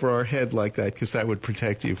hand over our head like that, because that would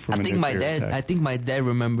protect you from a nuclear attack. I think my dad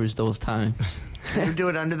remembers those times. You do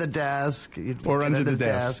it under the desk. Or under the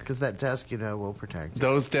desk. Because that desk, will protect you.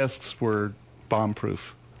 Those desks were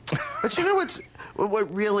bomb-proof. But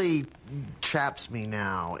what really traps me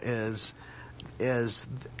now is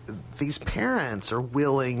these parents are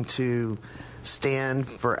willing to stand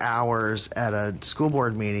for hours at a school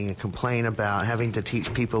board meeting and complain about having to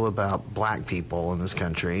teach people about black people in this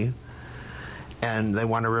country, and they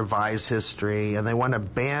want to revise history, and they want to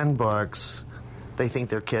ban books they think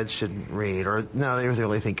their kids shouldn't read, or no, they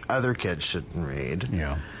really think other kids shouldn't read.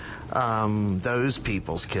 Yeah. Those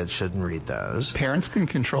people's kids shouldn't read those. Parents can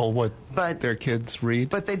control what their kids read.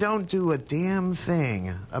 But they don't do a damn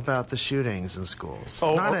thing about the shootings in schools.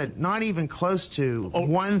 Not even close to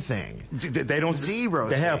one thing. They don't. Zero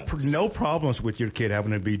They things. have no problems with your kid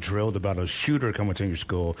having to be drilled about a shooter coming to your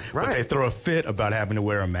school. Right. But they throw a fit about having to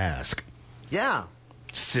wear a mask. Yeah.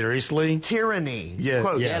 Seriously? Tyranny. Yeah.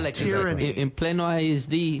 Quote, Yeah. Like tyranny. in Plano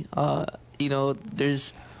ISD,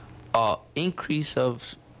 there's increase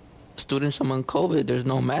of students among COVID. There's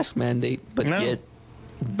no mask mandate, but yet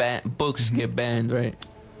books get banned, right?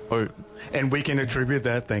 Or And we can attribute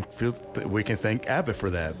that. We can thank Abbott for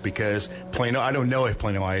that, because Plano. I don't know if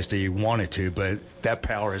Plano ISD wanted to, but that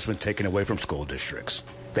power has been taken away from school districts.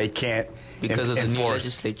 They can't because of the new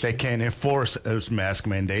legislature. They can't enforce a mask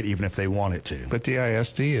mandate even if they wanted to. But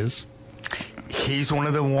DISD is. He's one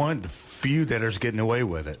of the few that is getting away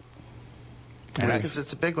with it. Because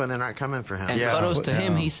it's a big one. They're not coming for him. And kudos to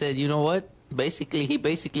him. He said, you know what? He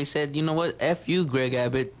basically said, you know what? F you, Greg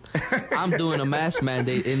Abbott. I'm doing a mask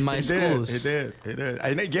mandate in my schools. He did.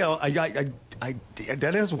 And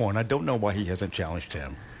that is one. I don't know why he hasn't challenged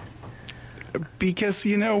him. Because,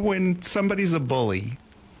 when somebody's a bully,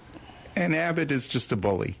 and Abbott is just a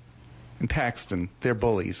bully, and Paxton, they're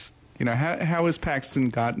bullies. How has Paxton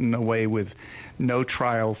gotten away with no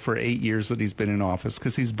trial for 8 years that he's been in office?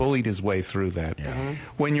 Because he's bullied his way through that. Yeah. Mm-hmm.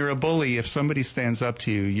 When you're a bully, if somebody stands up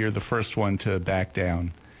to you, you're the first one to back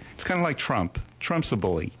down. It's kind of like Trump. Trump's a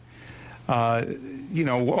bully. We're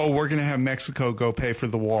going to have Mexico go pay for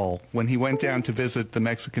the wall. When he went down to visit the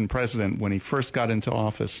Mexican president when he first got into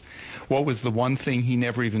office, what was the one thing he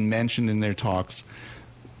never even mentioned in their talks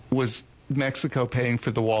was Mexico paying for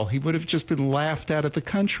the wall. He would have just been laughed out of the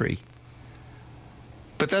country.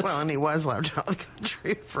 But and he was laughed out of the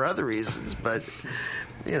country for other reasons, but,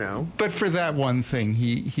 But for that one thing,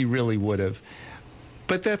 he really would have.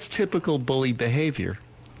 But that's typical bully behavior.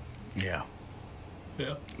 Yeah.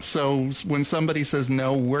 Yeah. So when somebody says,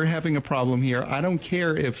 no, we're having a problem here, I don't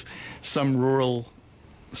care if some rural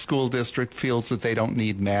school district feels that they don't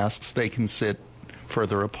need masks. They can sit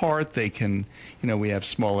further apart. They can, we have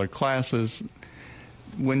smaller classes.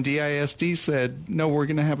 When DISD said, no, we're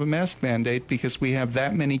going to have a mask mandate because we have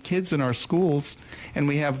that many kids in our schools and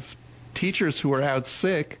we have teachers who are out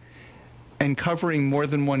sick and covering more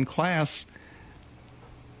than one class,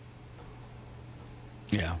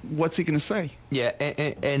 yeah, what's he going to say? Yeah,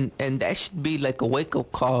 and that should be like a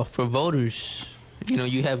wake-up call for voters.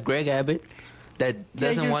 You have Greg Abbott that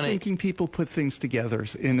doesn't want to... thinking people put things together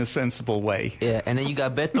in a sensible way. Yeah, and then you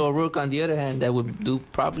got Beto O'Rourke on the other hand that would do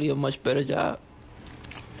probably a much better job.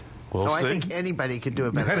 I think anybody could do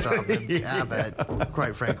a better job than Abbott,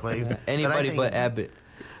 quite frankly. Anybody but Abbott.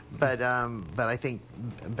 But I think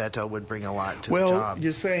Beto would bring a lot to the Well, job.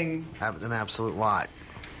 you're saying... an absolute lot.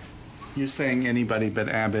 You're saying anybody but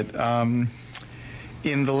Abbott.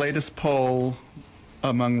 In the latest poll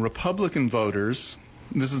among Republican voters,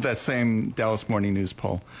 this is that same Dallas Morning News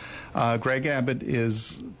poll, Greg Abbott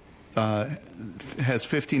has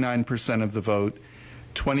 59% of the vote,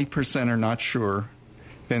 20% are not sure,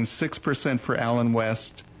 then 6% for Alan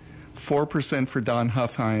West, 4% for Don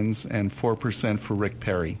Huffines, and 4% for Rick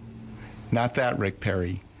Perry. Not that Rick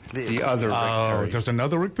Perry, the other Rick Perry. There's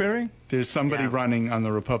another Rick Perry? There's somebody running on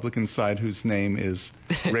the Republican side whose name is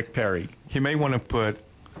Rick Perry. He may want to put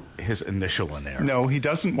his initial in there. No, he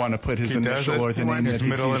doesn't want to put his initial or the name that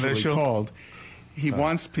he's usually called. He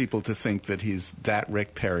wants people to think that he's that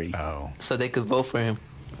Rick Perry. Oh. So they could vote for him.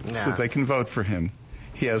 So they can vote for him.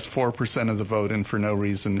 He has 4% of the vote and for no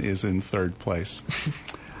reason is in third place.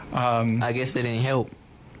 I guess it didn't help.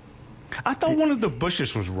 I thought one of the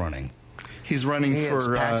Bushes was running. He's running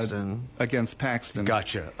for Paxton. Against Paxton.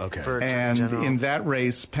 Gotcha. Okay. And in that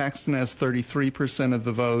race, Paxton has 33% of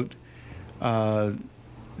the vote.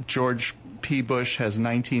 George P. Bush has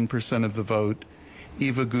 19% of the vote.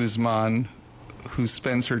 Eva Guzman, who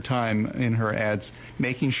spends her time in her ads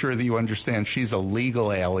making sure that you understand she's a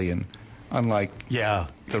legal alien, unlike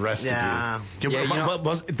the rest of you.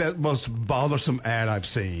 That most bothersome ad I've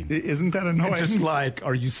seen. Isn't that annoying? Just like,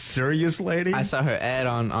 are you serious, lady? I saw her ad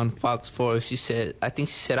on Fox 4. She said,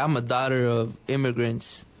 I'm a daughter of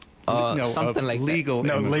immigrants. Something like legal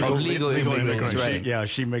that. Legal immigrants, right. Yeah,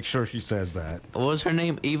 she makes sure she says that. What was her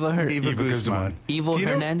name? Eva Guzman. Evo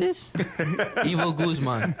Hernandez? Evo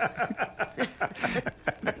Guzman.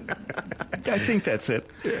 I think that's it.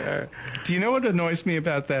 Yeah. Do you know what annoys me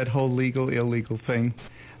about that whole legal-illegal thing?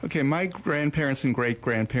 Okay, my grandparents and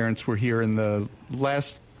great-grandparents were here in the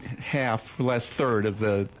last third of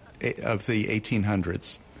the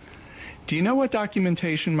 1800s. Do you know what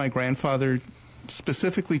documentation my grandfather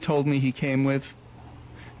specifically told me he came with?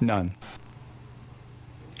 None.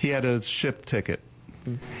 He had a ship ticket.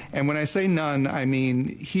 Mm-hmm. And when I say none, I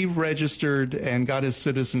mean he registered and got his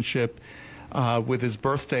citizenship with his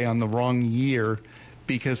birthday on the wrong year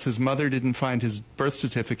because his mother didn't find his birth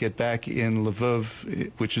certificate back in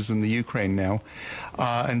Lviv, which is in the Ukraine now,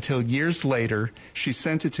 until years later. She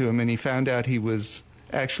sent it to him, and he found out he was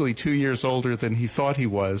actually 2 years older than he thought he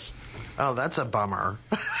was. Oh, that's a bummer.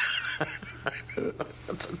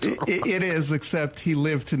 It is, except he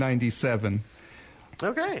lived to 97.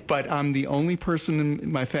 Okay. But I'm the only person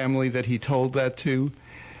in my family that he told that to.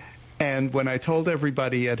 And when I told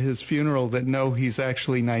everybody at his funeral that no, he's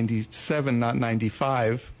actually 97, not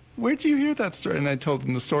 95, where'd you hear that story? And I told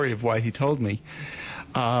him the story of why he told me.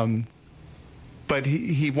 But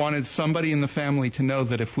he wanted somebody in the family to know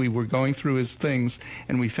that if we were going through his things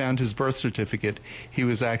and we found his birth certificate, he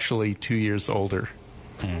was actually 2 years older.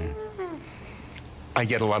 I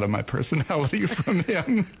get a lot of my personality from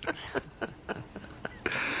him.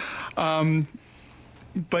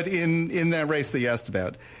 But in that race that you asked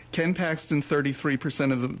about, Ken Paxton,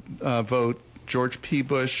 33% of the vote. George P.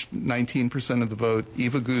 Bush, 19% of the vote.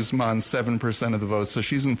 Eva Guzman, 7% of the vote. So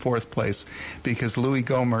she's in fourth place because Louis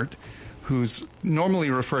Gohmert, who's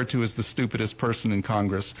normally referred to as the stupidest person in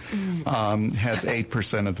Congress, has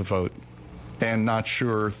 8% of the vote. And Not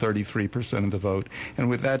Sure, 33% of the vote. And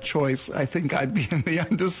with that choice, I think I'd be in the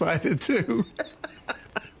undecided, too.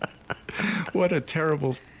 What a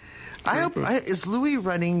terrible... Is Louis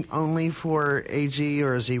running only for AG,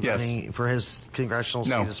 or is he Yes. running for his congressional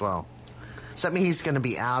seat No. as well? Does that mean he's going to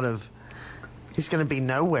be out of? He's going to be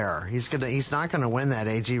nowhere. He's not going to win that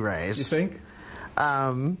AG race. You think?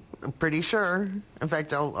 I'm pretty sure. In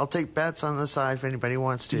fact, I'll take bets on the side if anybody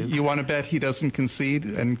wants to. You want to bet he doesn't concede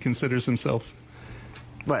and considers himself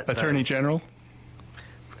But Attorney General?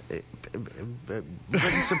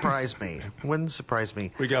 wouldn't surprise me. Wouldn't surprise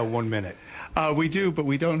me. We got 1 minute. We do, but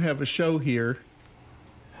we don't have a show here.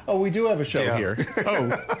 Oh, we do have a show Yeah. here.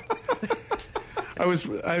 Oh.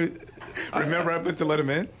 Remember, I meant to let him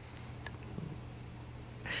in.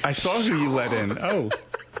 I saw who you let in. Oh,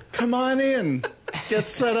 come on in. Get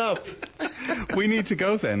set up. We need to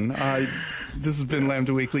go then. This has been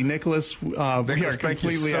Lambda Weekly. Nicholas, we are Nicholas, thank you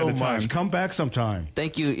completely so out of time. much. Come back sometime.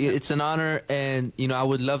 Thank you. It's an honor, and I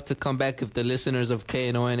would love to come back if the listeners of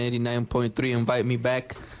KNON 89.3 invite me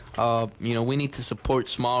back. We need to support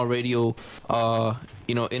small radio,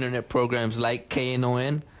 internet programs like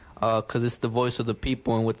KNON, because it's the voice of the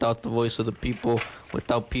people, and without the voice of the people,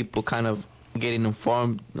 without people kind of getting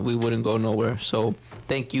informed, we wouldn't go nowhere. So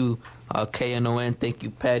thank you, KNON. Thank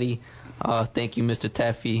you, Patty. Thank you, Mr.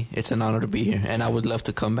 Taffy. It's an honor to be here, and I would love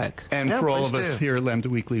to come back. And Yeah, for all please of us do. here at Lambda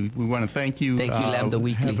Weekly, we want to thank you. Thank you, Lambda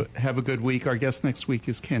Weekly. Have a good week. Our guest next week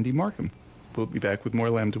is Candy Markham. We'll be back with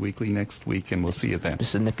more Lambda Weekly next week, and we'll see you then.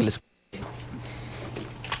 This is Nicholas.